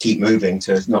to keep moving,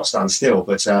 to not stand still.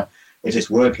 But if it's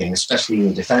working, especially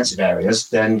in defensive areas,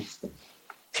 then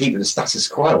keep the status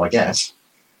quo, I guess.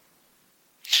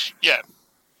 Yeah.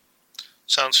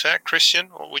 Sounds fair. Christian,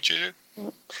 what would you do?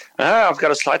 I've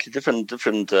got a slightly different. I've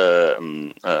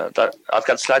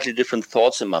got slightly different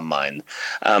thoughts in my mind.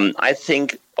 I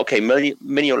think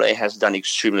Mignolet has done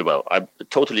extremely well. I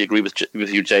totally agree with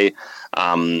you, Jay.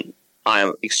 I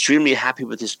am extremely happy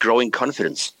with his growing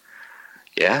confidence.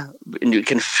 Yeah, and you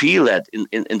can feel that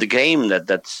in the game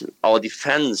that our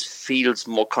defense feels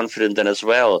more confident than as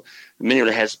well.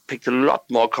 Mignolet has picked a lot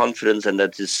more confidence, and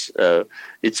that is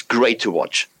it's great to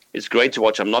watch. It's great to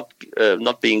watch. I'm not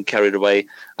being carried away.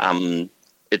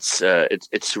 It's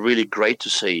really great to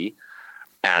see.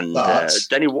 And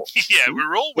Danny. Yeah,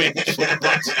 we're all waiting for the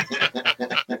butt.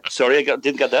 Sorry,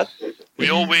 didn't get that. We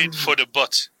all wait for the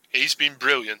butt. He's been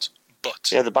brilliant,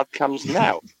 but yeah, the butt comes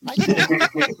now.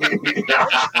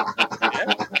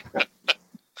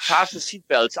 Fasten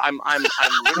seatbelts. I'm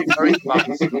really very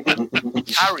fast.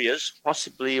 Carriers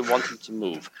possibly wanting to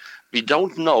move. We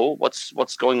don't know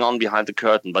what's going on behind the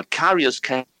curtain, but Carriers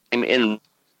came in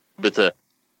with a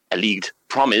leagued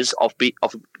promise of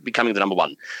becoming the number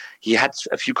one. He had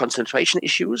a few concentration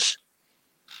issues,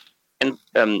 and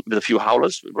with a few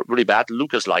howlers, really bad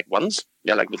Lucas-like ones,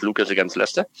 like with Lucas against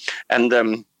Leicester, and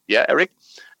Eric,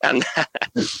 and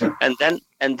and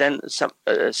then some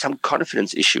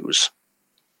confidence issues.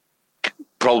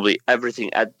 Probably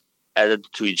everything added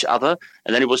to each other,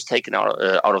 and then he was taken out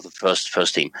of the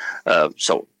first team,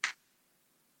 so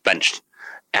benched.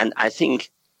 And I think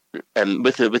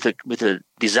with the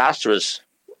disastrous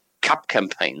cup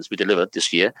campaigns we delivered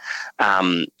this year,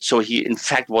 so he in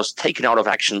fact was taken out of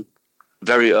action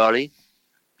very early.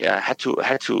 Yeah, had to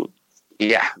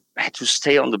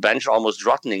stay on the bench, almost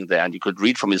rotting there, and you could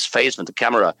read from his face when the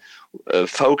camera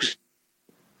focused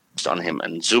on him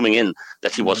and zooming in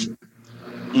that he was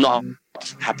not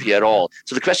happy at all.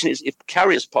 So the question is if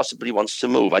Carriers possibly wants to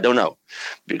move. I don't know.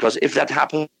 Because if that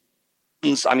happens,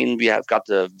 I mean, we have got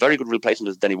a very good replacement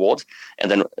with Danny Ward, and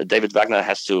then David Wagner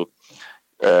has to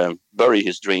bury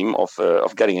his dream of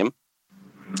getting him.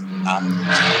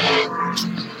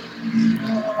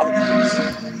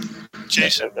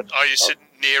 Jason, are you sitting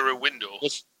near a window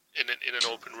in an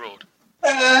open road?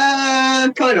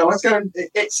 Kind of. Let's go.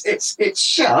 It's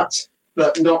shut,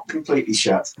 but not completely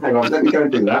shut. Hang on, let me go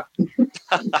and do that.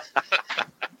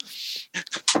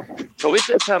 So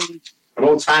if I'm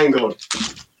all tangled.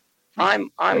 I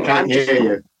can't hear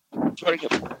you. Very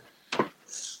good.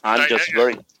 I'm just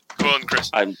very. Go on, Chris.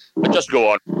 I just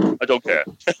go on. I don't care.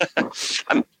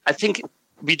 I think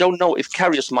we don't know if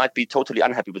Carriers might be totally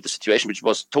unhappy with the situation, which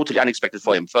was totally unexpected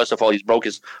for him. First of all, he broke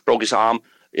his arm.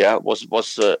 Yeah,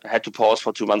 was had to pause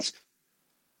for 2 months.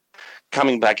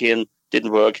 Coming back in,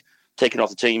 didn't work. Taken off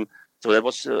the team. So that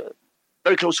was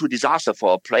very close to a disaster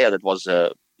for a player that was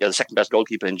the second best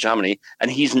goalkeeper in Germany, and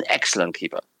he's an excellent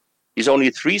keeper. He's only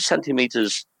 3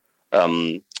 centimeters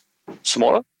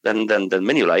smaller than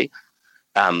Mignolet,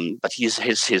 but his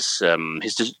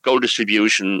goal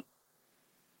distribution,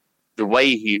 the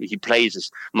way he plays,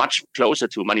 is much closer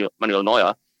to Manuel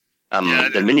Neuer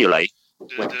than Mignolet.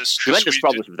 Tremendous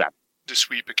problems with that. The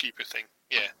sweeper keeper thing.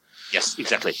 Yeah. Yes,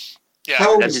 exactly. Yeah.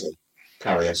 How old is he?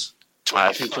 Carriers.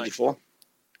 I think 24.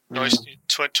 No, he's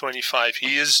 25.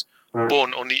 He is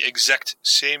born on the exact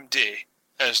same day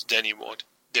as Danny Ward.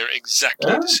 They're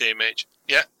exactly the same age.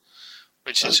 Yeah,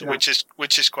 which is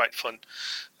quite fun.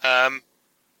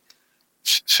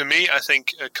 For me, I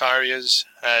think Carriers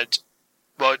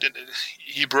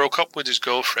he broke up with his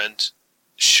girlfriend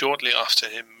shortly after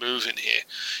him moving here.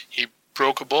 He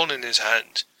broke a bone in his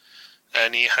hand,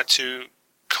 and he had to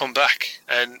come back.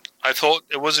 And I thought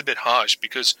it was a bit harsh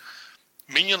because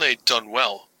Mignolet done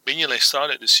well. Mignolet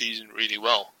started the season really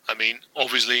well. I mean,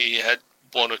 obviously he had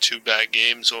 1 or 2 bad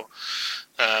games, or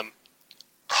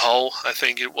Hull, I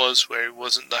think it was, where he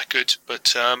wasn't that good.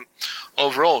 But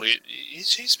overall,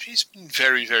 he's been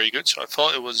very, very good. So I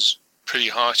thought it was pretty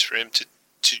harsh for him to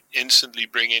instantly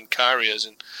bring in Carriers.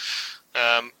 And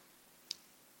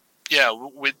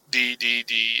with the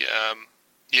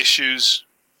issues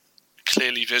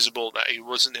clearly visible that he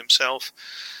wasn't himself,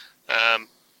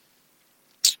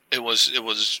 there was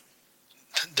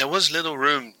little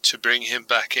room to bring him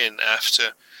back in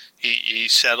after he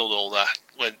settled all that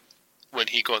when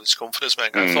he got his confidence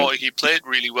back. I thought he played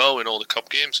really well in all the cup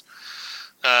games.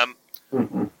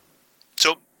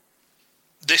 So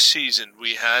this season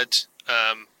we had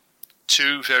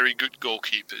 2 very good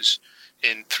goalkeepers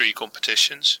in 3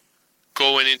 competitions.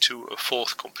 Going into a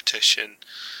 4th competition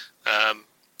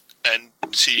and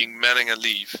seeing Menninger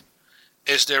leave,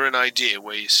 is there an idea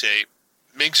where you say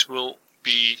Miggs will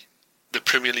be the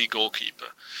Premier League goalkeeper.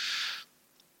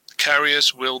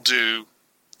 Karius will do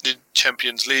the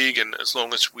Champions League, and as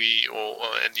long as we, or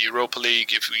in the Europa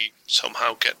League, if we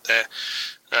somehow get there,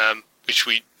 which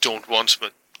we don't want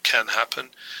but can happen,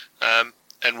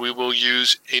 and we will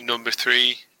use a number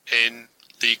 3 in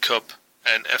League Cup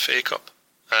and FA Cup,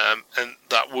 and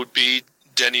that would be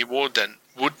Denny Ward. Then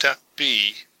would that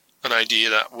be an idea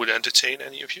that would entertain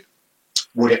any of you?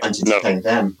 Would it entertain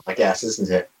them? I guess, isn't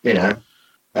it? You know,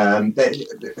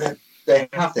 they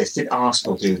have this. Did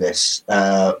Arsenal do this?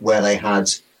 Where they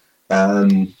had, I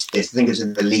think it was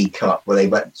in the League Cup, where they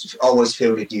always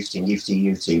fielded youth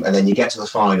team, and then you get to the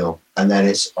final, and then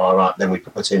it's all right. Then we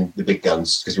put in the big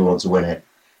guns because we want to win it.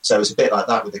 So it's a bit like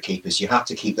that with the keepers. You have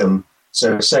to keep them.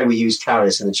 So say we use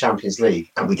Karius in the Champions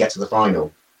League, and we get to the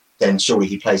final, then surely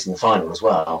he plays in the final as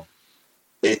well.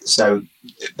 So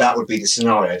that would be the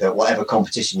scenario that whatever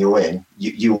competition you're in,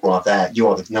 you are there. You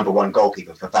are the number 1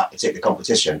 goalkeeper for that particular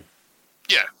competition.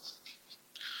 Yeah.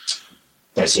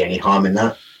 Don't see any harm in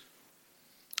that.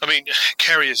 I mean,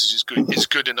 Karius is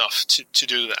good enough to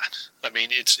do that. I mean,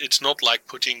 it's not like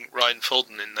putting Ryan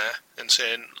Fulton in there and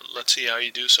saying, "Let's see how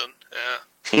you do, son."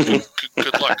 Good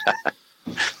luck.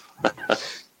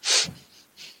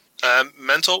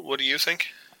 Mental, what do you think?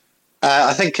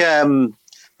 I think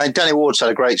Danny Ward's had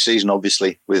a great season,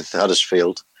 obviously, with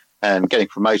Huddersfield and getting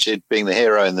promoted, being the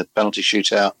hero in the penalty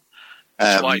shootout.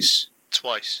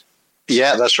 Twice.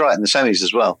 Yeah, that's right, in the semis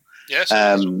as well. Yes.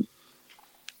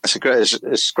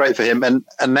 It's great for him, and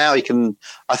now he can.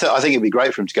 I think it'd be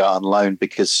great for him to go out on loan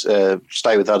because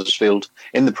stay with Huddersfield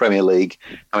in the Premier League.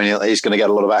 I mean, he's going to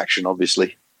get a lot of action,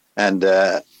 obviously, and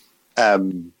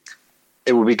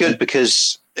it would be good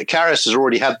because Karius has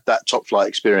already had that top flight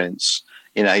experience.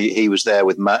 You know, he was there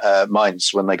with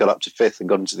Mainz when they got up to 5th and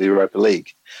got into the Europa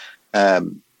League.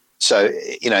 So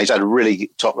you know, he's had a really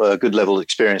good level of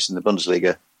experience in the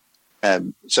Bundesliga.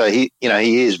 So he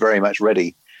is very much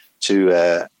ready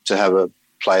to have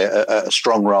play a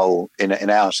strong role in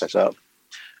our setup.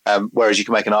 Whereas you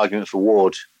can make an argument for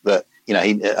Ward that, you know,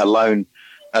 he alone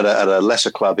at a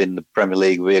lesser club in the Premier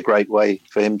League would be a great way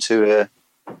for him to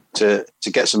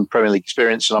get some Premier League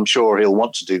experience, and I'm sure he'll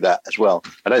want to do that as well.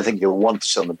 I don't think he'll want to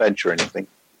sit on the bench or anything.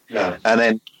 No. And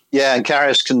then and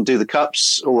Karius can do the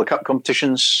cups, all the cup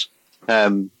competitions,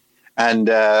 and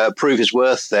prove his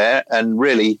worth there. And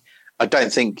really, I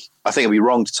think it'd be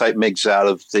wrong to take Miggs out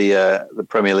of the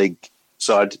Premier League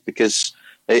side because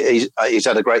he's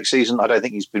had a great season. I don't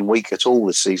think he's been weak at all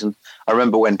this season. I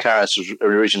remember when Karius was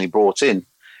originally brought in,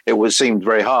 it seemed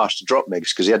very harsh to drop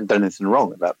Miggs because he hadn't done anything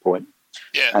wrong at that point.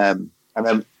 Yeah. And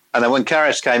then when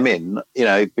Karius came in, you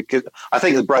know, because I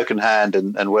think the broken hand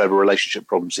and whatever relationship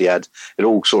problems he had, it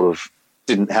all sort of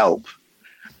didn't help.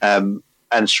 And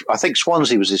I think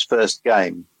Swansea was his first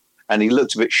game, and he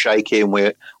looked a bit shaky, and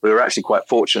we were actually quite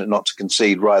fortunate not to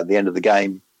concede right at the end of the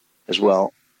game as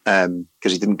well,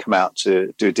 because he didn't come out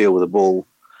to do a deal with the ball.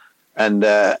 And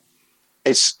there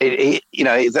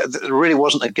really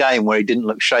wasn't a game where he didn't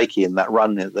look shaky in that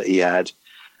run that he had.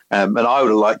 And I would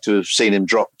have liked to have seen him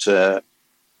dropped at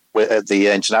the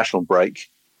international break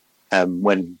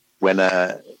when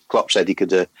Klopp said he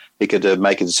could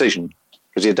make a decision,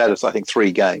 because he had had, I think,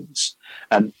 3 games.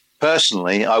 And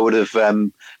personally, I would have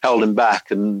held him back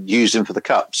and used him for the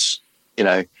cups, you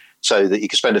know, so that you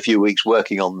could spend a few weeks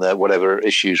working on whatever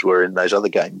issues were in those other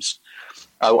games.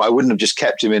 I wouldn't have just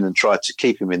kept him in and tried to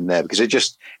keep him in there, because it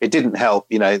didn't help.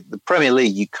 You know, the Premier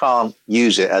League, you can't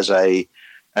use it as a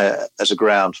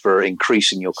ground for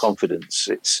increasing your confidence.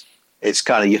 It's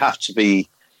kind of, you have to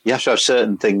have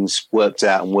certain things worked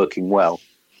out and working well.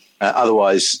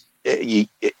 Otherwise,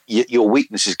 your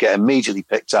weaknesses get immediately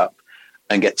picked up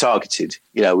and get targeted.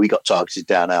 You know, we got targeted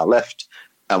down our left,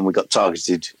 and we got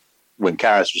targeted when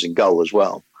Karius was in goal as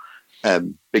well.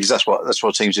 Because that's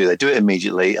what teams do. They do it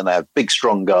immediately, and they have big,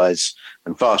 strong guys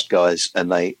and fast guys,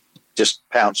 and they just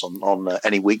pounce on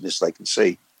any weakness they can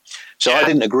see. So I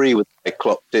didn't agree with the way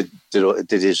Klopp did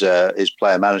his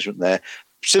player management there,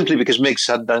 simply because Miggs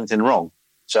hadn't done anything wrong.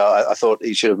 So I thought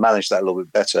he should have managed that a little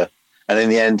bit better. And in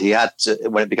the end, he had to,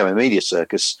 when it became a media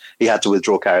circus, he had to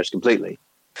withdraw Karius completely.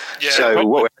 Yeah, so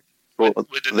what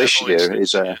this year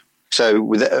is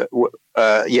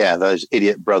those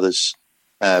idiot brothers.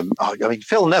 I mean,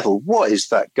 Phil Neville, what is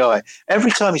that guy?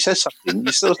 Every time he says something,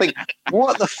 you sort of think,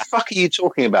 what the fuck are you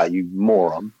talking about, you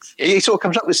moron? He sort of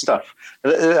comes up with stuff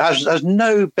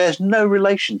that bears no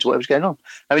relation to what was going on.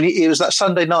 I mean, it was that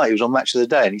Sunday night, he was on Match of the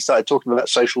Day, and he started talking about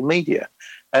social media.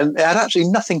 And it had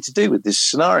absolutely nothing to do with this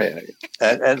scenario.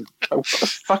 And what the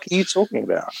fuck are you talking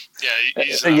about? Yeah,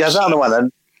 he's that other one.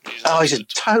 And he's a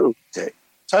total dick.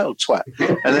 total twat.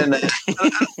 And then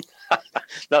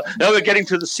now we're getting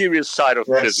to the serious side of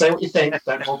Yeah, business. say what you think.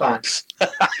 Don't hold back.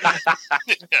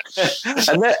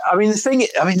 and then,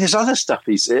 there's other stuff.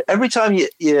 Every time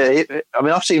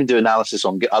I've seen him do analysis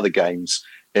on other games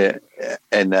in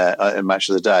Match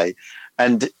of the Day,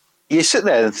 and you sit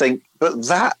there and think, but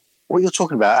what you're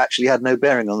talking about actually had no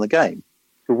bearing on the game.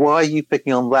 So why are you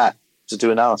picking on that to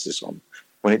do analysis on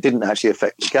when it didn't actually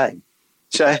affect the game?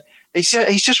 So he's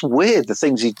just weird, the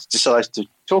things he decides to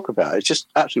talk about. It's just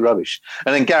absolutely rubbish.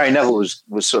 And then Gary Neville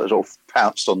was sort of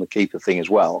pounced on the keeper thing as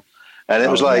well. And it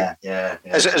was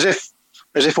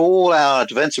as if all our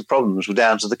defensive problems were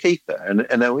down to the keeper. And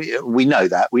we know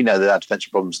that. We know that our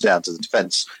defensive problems are down to the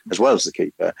defence as well as the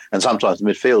keeper, and sometimes the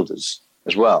midfielders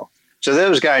as well. So there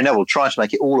was Gary Neville trying to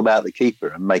make it all about the keeper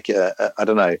and make it, I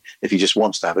don't know if he just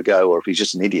wants to have a go or if he's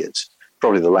just an idiot.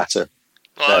 Probably the latter.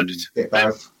 Well, a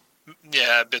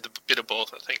bit of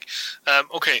both, I think.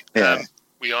 Okay,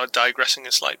 we are digressing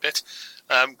a slight bit.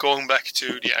 Going back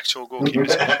to the actual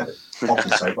goalkeepers.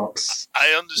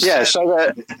 I understand.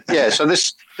 So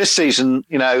this season,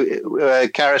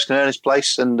 Karius can earn his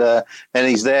place, and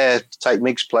he's there to take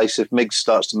Miggs' place if Miggs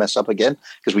starts to mess up again,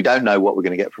 because we don't know what we're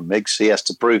going to get from Miggs. He has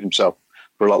to prove himself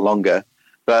for a lot longer.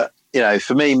 But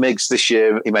for me, Miggs this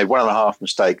year, he made 1.5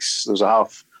 mistakes. There was a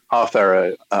half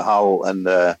error at Hull, and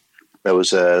there was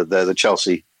the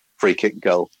Chelsea free kick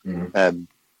goal. Mm-hmm.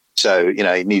 So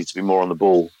he needed to be more on the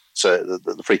ball. So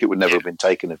the free kick would never have been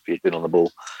taken if he'd been on the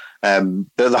ball.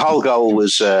 The whole goal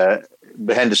was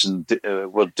Henderson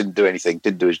didn't do anything,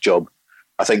 didn't do his job.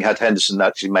 I think had Henderson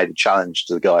actually made a challenge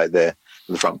to the guy there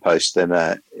in the front post, then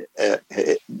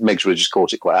Miggs would have just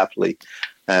caught it quite happily.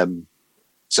 But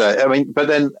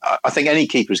then I think any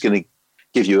keeper is going to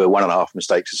give you 1.5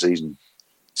 mistakes a season,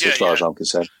 as far as I'm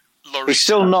concerned. He's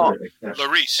still not.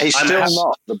 He's still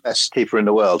not the best keeper in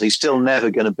the world. He's still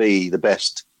never going to be the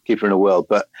best keeper in the world,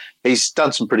 but he's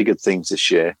done some pretty good things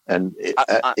this year, and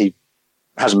he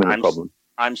hasn't been a problem.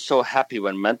 I'm so happy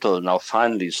when Mental now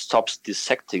finally stops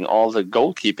dissecting all the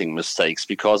goalkeeping mistakes,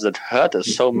 because it hurt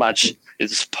us so much.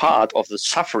 It's part of the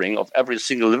suffering of every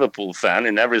single Liverpool fan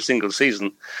in every single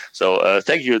season. So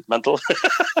thank you, Mental.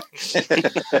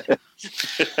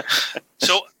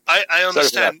 So I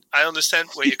understand. I understand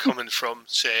where you're coming from,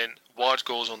 saying Ward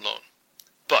goes on loan,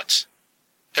 but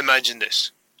imagine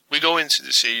this. We go into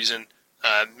the season,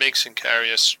 Miggs and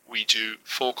Karius, we do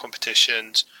 4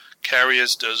 competitions.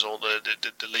 Karius does all the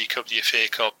League Cup, the FA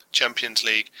Cup, Champions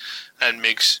League, and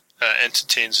Miggs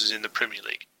entertains us in the Premier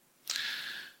League.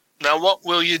 Now, what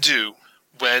will you do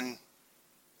when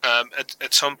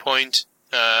at some point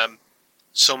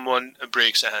someone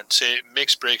breaks a hand? Say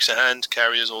Miggs breaks a hand,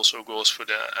 Karius also goes for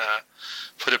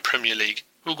the Premier League.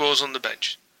 Who goes on the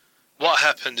bench? What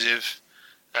happens if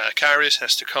Karius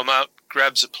has to come out,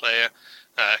 grabs a player,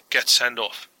 gets sent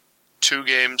off? 2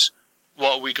 games,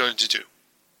 what are we going to do?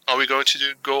 Are we going to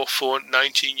go for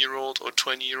 19-year-old or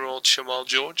 20-year-old Shamal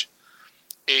George?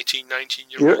 18,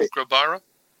 19-year-old Grabara?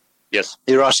 Yes.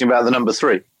 You're asking about the number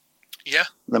 3? Yeah.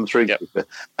 Number 3 keeper.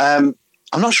 I'm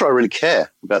not sure I really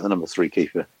care about the number 3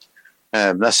 keeper.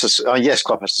 That's just, yes,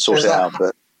 Klopp has to sort it out,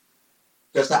 but...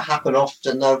 Does that happen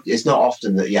often, though? It's not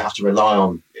often that you have to rely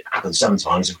on. It happens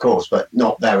sometimes, of course, but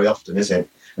not very often, is it?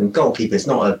 And goalkeeper is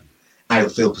not an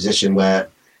outfield position where,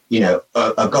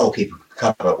 a goalkeeper could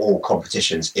cover all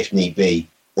competitions, if need be,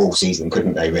 all season,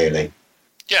 couldn't they, really?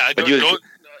 Yeah, I don't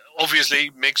obviously,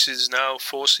 Miggs is now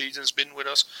 4 seasons been with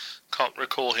us. Can't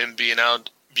recall him being out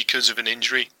because of an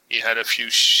injury. He had a few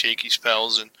shaky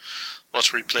spells and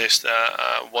was replaced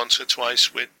once or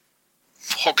twice with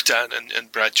Hogdan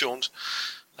and Brad Jones.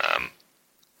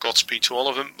 Godspeed to all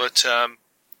of them, but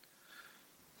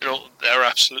they're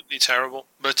absolutely terrible.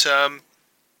 But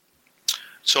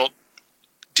so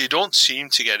they don't seem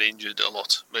to get injured a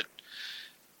lot. But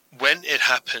when it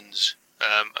happens,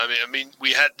 I mean,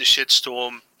 we had the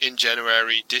shitstorm in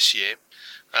January this year.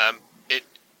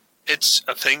 It's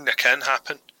a thing that can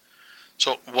happen.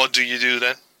 So what do you do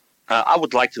then? I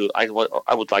would like to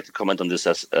comment on this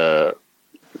as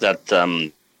that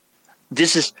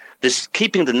this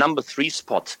keeping the number 3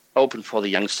 spot open for the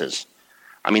youngsters.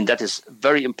 I mean, that is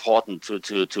very important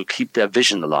to keep their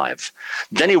vision alive.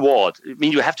 Danny Ward, I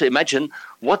mean, you have to imagine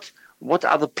what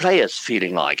are the players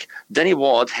feeling like. Danny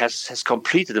Ward has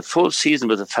completed a full season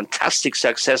with a fantastic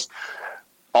success.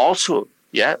 Also,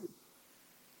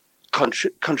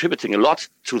 contributing a lot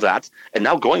to that. And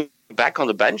now going back on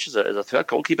the bench as a 3rd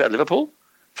goalkeeper at Liverpool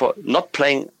for not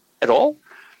playing at all.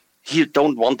 He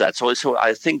don't want that. So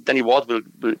I think Danny Ward will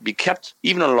be kept,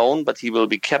 even alone, but he will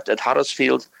be kept at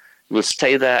Huddersfield. He will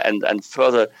stay there and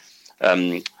further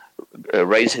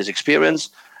raise his experience,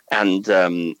 and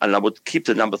I would keep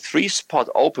the number 3 spot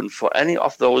open for any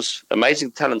of those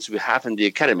amazing talents we have in the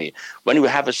academy. When we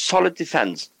have a solid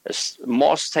defense,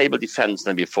 more stable defense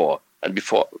than before, and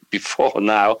before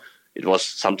now it was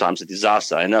sometimes a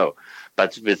disaster, I know,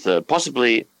 but with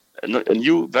possibly a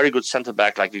new very good centre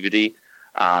back like VVD,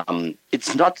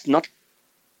 it's not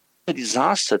a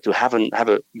disaster to have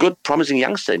a good promising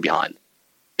youngster in behind.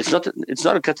 It's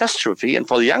not a catastrophe, and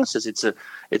for the youngsters, it's a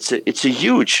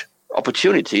huge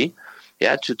opportunity,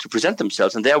 to present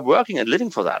themselves, and they are working and living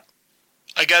for that.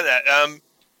 I get that.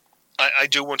 I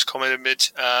do want to comment a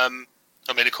bit. I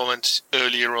made a comment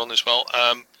earlier on as well,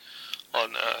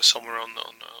 on somewhere on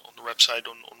the website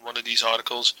on one of these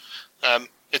articles.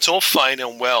 It's all fine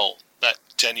and well that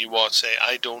Danny Ward say,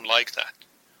 I don't like that.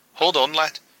 Hold on,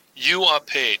 lad. You are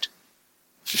paid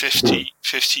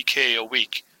 50k a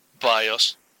week by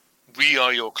us. We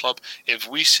are your club. If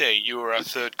we say you are our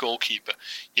third goalkeeper,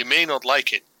 you may not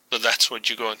like it, but that's what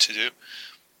you're going to do.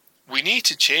 We need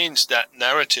to change that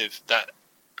narrative that,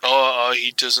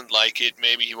 he doesn't like it,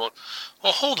 maybe he won't.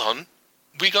 Oh, hold on.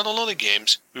 We got a lot of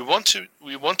games. We want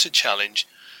to challenge.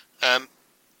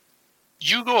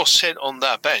 You go sit on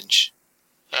that bench,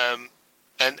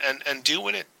 and deal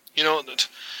with it. You know, that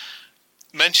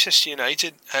Manchester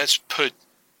United has put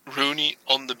Rooney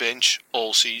on the bench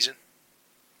all season.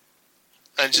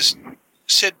 And just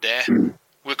sit there.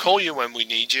 We'll call you when we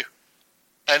need you.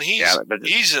 And he's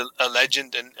a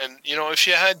legend. And you know, if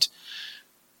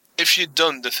you'd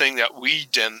done the thing that we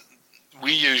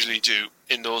usually do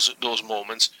in those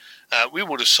moments, we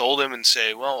would have sold him and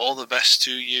say, well, all the best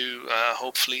to you.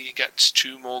 Hopefully he gets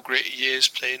 2 more great years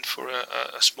playing for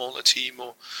a smaller team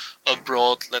or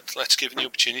abroad. Let's give him the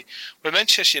opportunity. When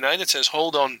Manchester United says,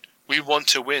 hold on, we want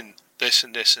to win this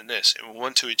and this and this, and we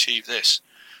want to achieve this.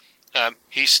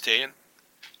 He's staying.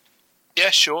 Yeah,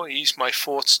 sure, he's my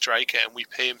 4th striker and we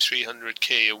pay him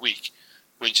 300k a week,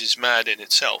 which is mad in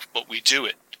itself, but we do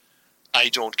it. I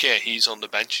don't care, he's on the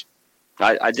bench.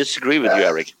 I disagree with you,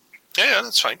 Eric. Yeah,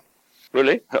 that's fine.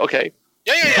 Really? Okay.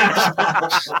 Yeah.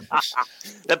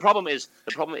 The problem is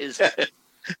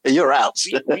you're out.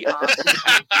 We are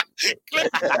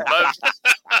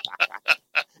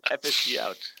FSG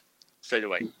out straight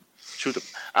away. Shoot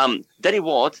him. Danny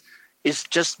Ward is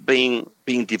just being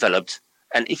developed,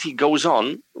 and if he goes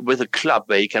on with a club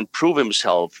where he can prove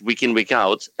himself week in, week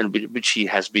out, and which he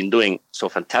has been doing so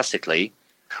fantastically,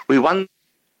 we once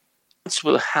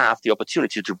will have the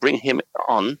opportunity to bring him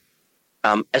on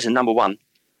as a number 1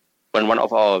 when one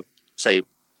of our, say,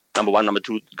 number 1, number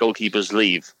 2 goalkeepers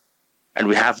leave, and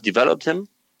we have developed him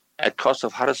at cost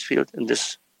of Huddersfield in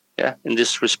this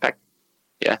respect.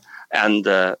 Yeah, and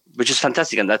which is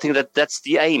fantastic, and I think that's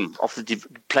the aim of the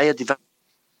player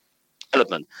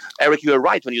development. Eric, you are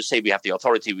right when you say we have the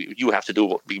authority. You have to do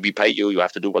what we pay you. You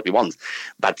have to do what we want.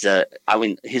 But I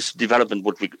mean, his development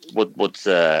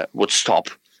would stop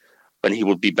when he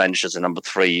would be benched as a number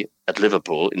 3 at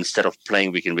Liverpool instead of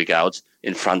playing week in, week out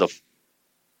in front of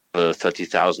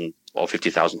 30,000 or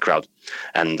 50,000 crowd.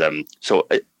 And so.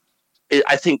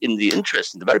 I think in the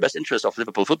very best interest of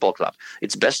Liverpool Football Club,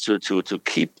 it's best to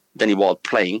keep Danny Ward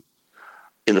playing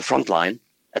in the front line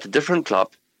at a different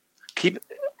club, keep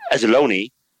as a loanee,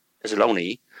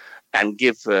 and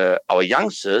give our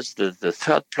youngsters the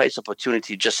 3rd place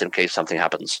opportunity just in case something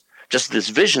happens. Just this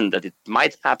vision that it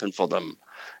might happen for them,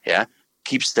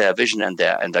 keeps their vision and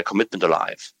their commitment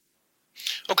alive.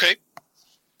 Okay,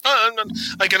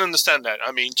 I can understand that.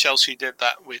 I mean, Chelsea did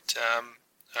that with.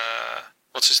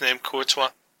 What's his name?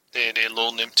 Courtois. They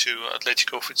loaned him to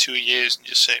Atletico for 2 years and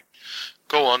just say,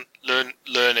 go on, learn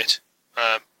it.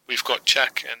 We've got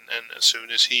Czech, and as soon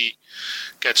as he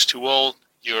gets too old,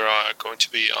 you are going to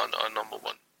be our number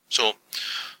 1. So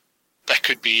that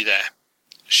could be there,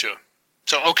 sure.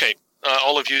 So okay,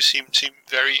 all of you seem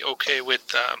very okay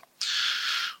with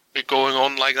going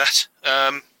on like that.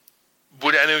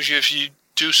 Would any of you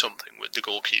do something with the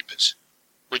goalkeepers?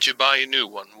 Would you buy a new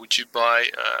one? Would you buy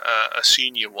a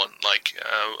senior one like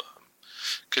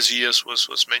Casillas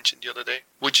was mentioned the other day?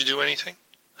 Would you do anything?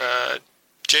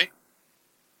 Jay?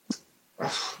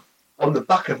 On the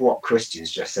back of what Christian's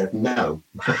just said, no.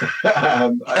 You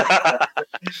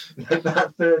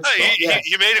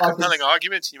made a compelling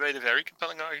argument. You made a very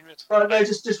compelling argument. Well, no,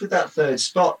 just with that 3rd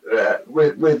spot,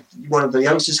 with one of the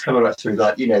youngsters coming up through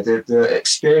that, the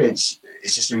experience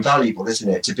is just invaluable, isn't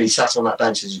it? To be sat on that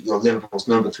bench as your Liverpool's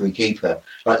number 3 keeper.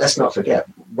 Like, let's not forget,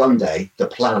 one day the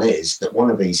plan is that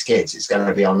one of these kids is going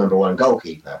to be our number 1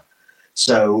 goalkeeper.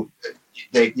 So,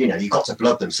 you've got to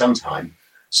blood them sometime.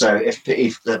 So if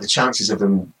the chances of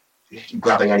them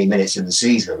grabbing any minutes in the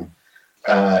season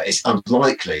it's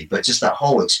unlikely, but just that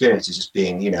whole experience of just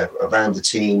being, around the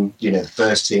team, the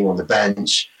first team on the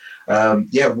bench.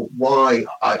 Why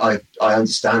I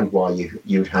understand why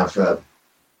you'd have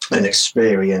an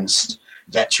experienced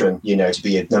veteran, to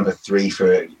be a number 3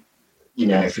 for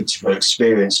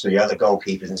experience for the other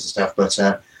goalkeepers and stuff. But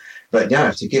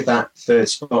yeah, to give that third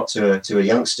spot to a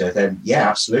youngster, then yeah,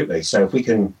 absolutely. So if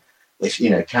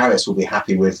Karius will be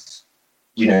happy with,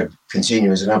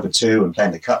 continuing as a number 2 and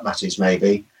playing the cup matches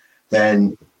maybe,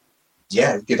 then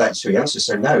yeah, give that to a youngster.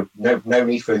 So no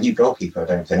need for a new goalkeeper, I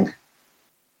don't think.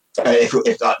 If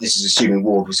this is assuming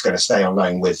Ward was going to stay on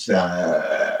loan with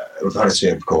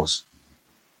Huddersfield, of course.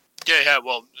 Yeah.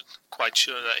 Well, quite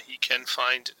sure that he can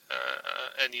find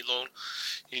any loan.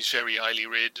 He's very highly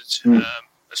rated,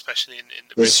 especially in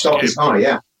the his stock is high,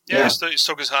 yeah. Yeah, his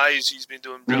stock is high. He's been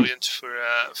doing brilliant for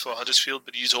Huddersfield,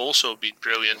 but he's also been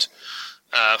brilliant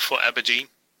for Aberdeen.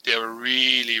 They were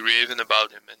really raving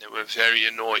about him, and they were very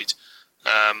annoyed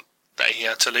that he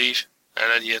had to leave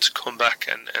and that he had to come back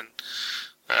and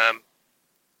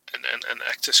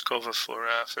act as cover for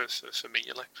me.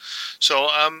 So,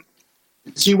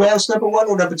 is he Wales number 1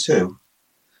 or number 2?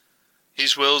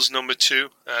 He's Wales number 2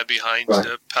 behind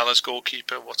the Palace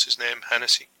goalkeeper. What's his name?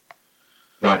 Hennessy.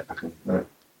 Right. Okay. Right.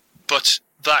 But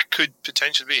that could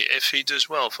potentially be, if he does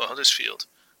well for Huddersfield,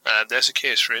 there's a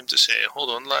case for him to say, hold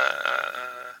on,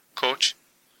 coach.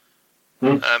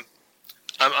 I'm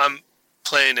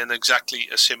playing in exactly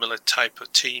a similar type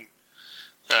of team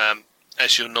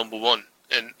as your number 1,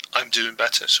 and I'm doing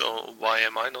better, so why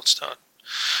am I not starting?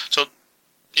 So,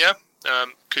 yeah,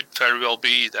 could very well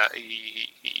be that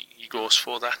he goes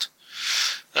for that.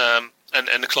 And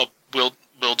the club will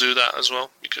do that as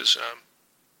well, because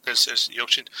there's the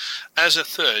option. As a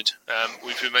third,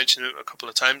 we've been mentioning it a couple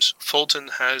of times, Fulton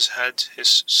has had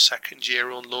his second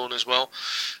year on loan as well.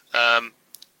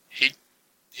 He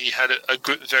had a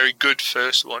very good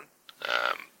first one.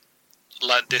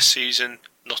 This season,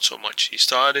 not so much. He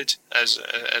started as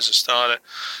a starter,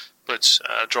 but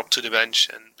dropped to the bench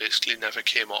and basically never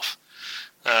came off.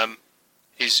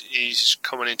 He's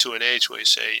coming into an age where you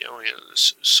say,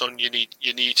 son, you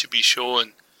need to be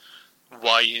shown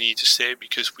why you need to stay,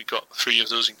 because we got 3 of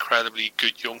those incredibly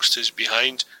good youngsters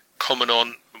behind coming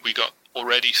on. We got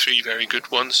already 3 very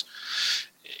good ones.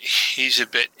 He's a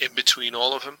bit in between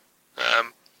all of them.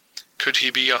 Could he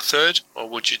be our third, or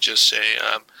would you just say,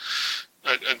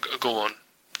 go on,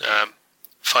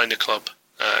 find a club,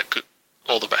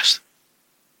 all the best?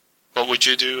 What would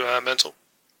you do, Mental?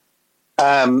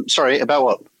 Sorry, about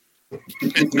what?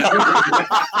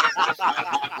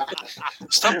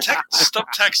 Stop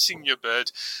texting your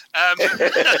bird. I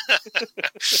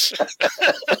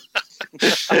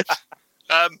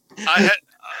had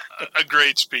a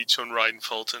great speech on Ryan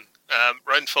Fulton.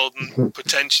 Ryan Fulton,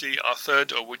 potentially our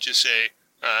third, or would you say,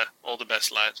 all the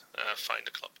best, lad, find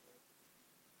a club?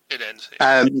 It ends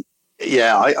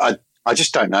here. I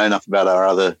just don't know enough about our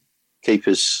other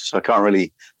keepers, so I can't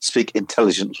really speak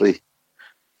intelligently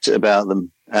about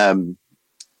them.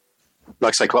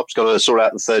 Like I say, Klopp's got to sort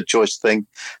out the third choice thing.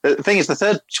 The thing is, the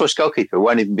third choice goalkeeper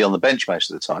won't even be on the bench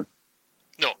most of the time.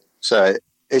 No. So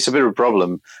it's a bit of a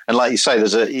problem. And like you say,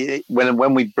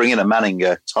 when we bring in a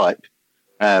Manninger type,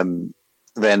 then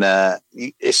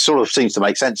it sort of seems to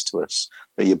make sense to us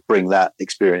that you bring that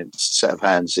experienced set of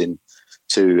hands in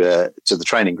to the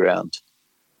training ground.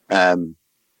 But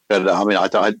I mean,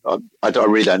 I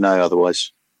really don't know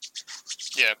otherwise.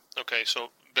 Yeah. Okay.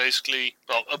 So basically,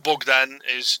 Bogdan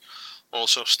is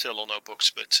also still on our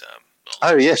books, but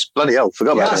oh yes, bloody hell,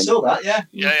 forgot about him. I saw that. Yeah.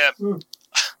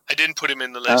 I didn't put him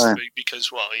in the list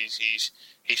because he's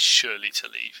surely to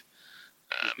leave.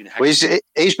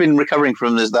 He's been recovering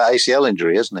from that ACL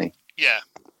injury, hasn't he? Yeah.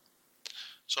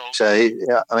 So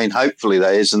yeah, I mean, hopefully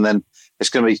that is, and then it's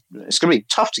going to be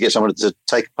tough to get someone to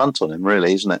take a punt on him,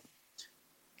 really, isn't it?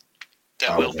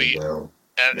 There will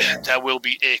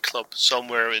be a club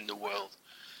somewhere in the world.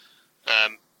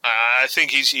 I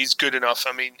think he's good enough.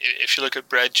 I mean, if you look at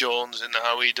Brad Jones and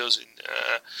how he does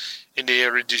in the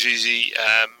Eredivisie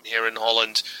here in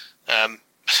Holland, there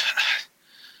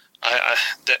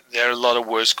are a lot of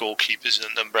worse goalkeepers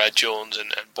than Brad Jones,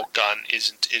 and Bogdan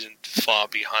isn't far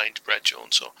behind Brad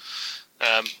Jones. So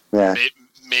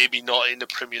maybe not in the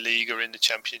Premier League or in the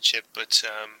Championship, but.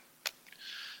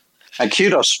 And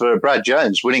kudos for Brad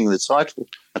Jones winning the title,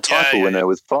 a title winner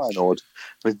with Feyenoord,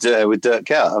 with Dirk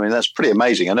Kuyt. I mean, that's pretty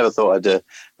amazing. I never thought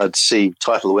I'd see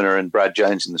title winner and Brad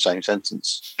Jones in the same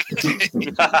sentence.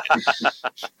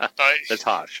 That's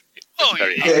harsh. Oh,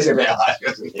 it is a bit harsh.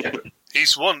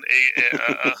 He's won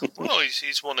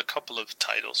he's won a couple of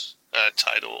titles.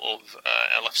 Title of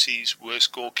LFC's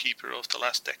worst goalkeeper of the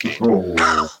last decade.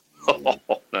 Oh.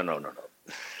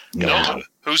 No,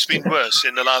 who's been worse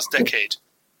in the last decade?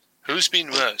 Who's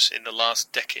been worse in the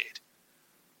last decade?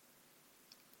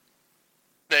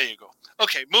 There you go.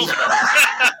 Okay, moving on.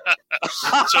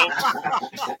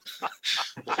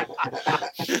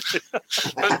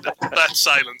 That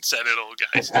silence said it all,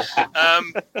 guys.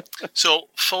 So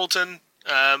Fulton,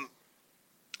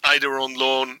 either on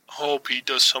loan, hope he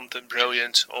does something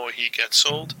brilliant, or he gets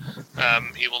sold.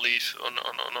 He will leave on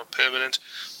a permanent.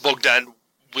 Bogdan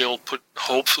will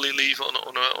hopefully leave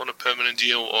on a permanent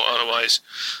deal, or otherwise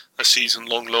a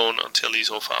season-long loan until he's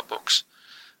off our books.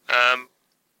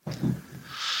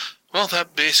 Well,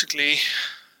 that basically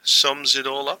sums it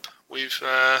all up. We've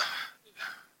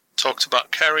talked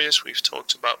about Carriers, we've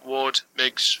talked about Ward,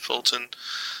 Miggs, Fulton,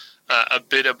 a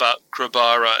bit about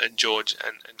Grabara and George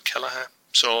and Kelleher.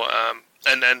 So,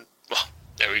 and then, well,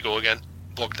 there we go again,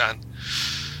 Bogdan.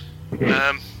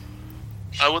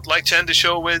 I would like to end the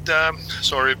show with,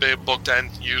 sorry, babe,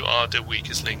 Bogdan, you are the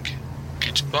weakest link.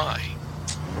 Goodbye.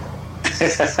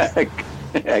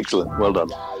 Excellent, well done.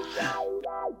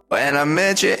 When I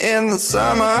met you in the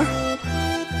summer,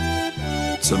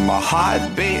 to my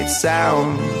heartbeat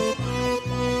sound,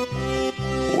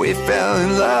 we fell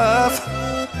in love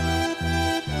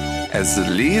as the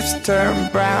leaves turn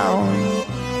brown.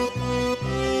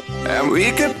 And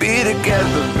we could be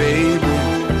together, baby,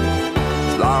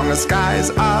 as long as skies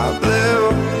are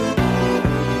blue.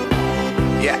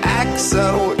 You act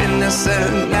so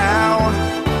innocent now,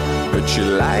 but you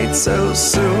lied so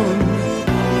soon.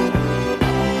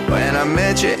 When I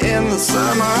met you in the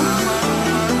summer,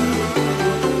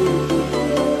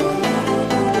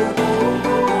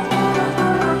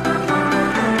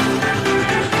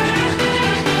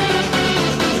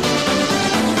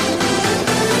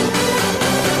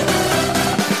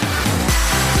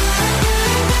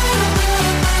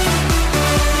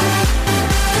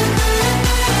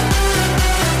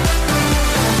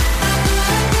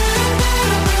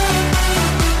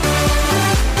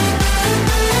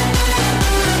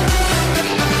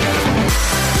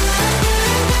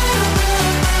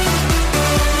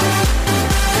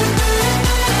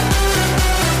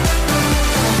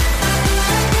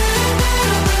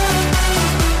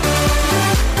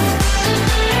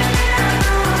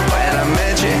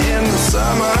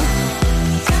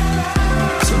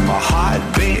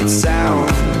 sound,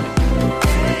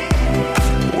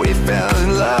 we fell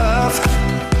in love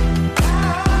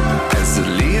as the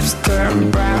leaves turn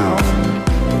brown.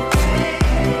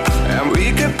 And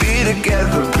we could be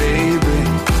together, baby,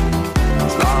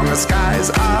 as long as skies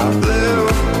are blue.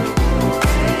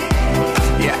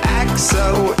 You act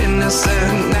so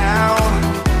innocent now,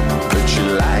 but you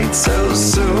lied so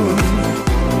soon.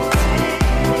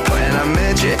 When I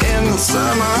met you in the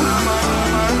summer,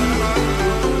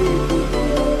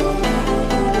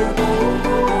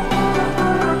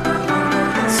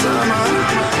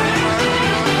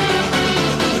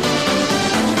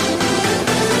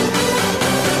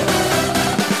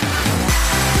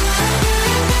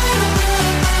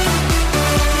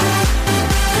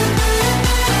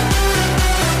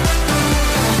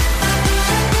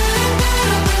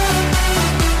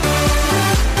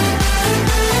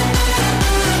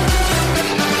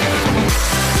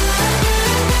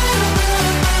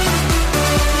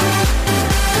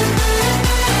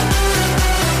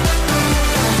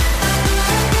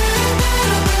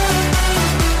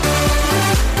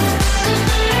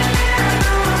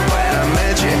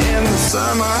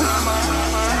 summer.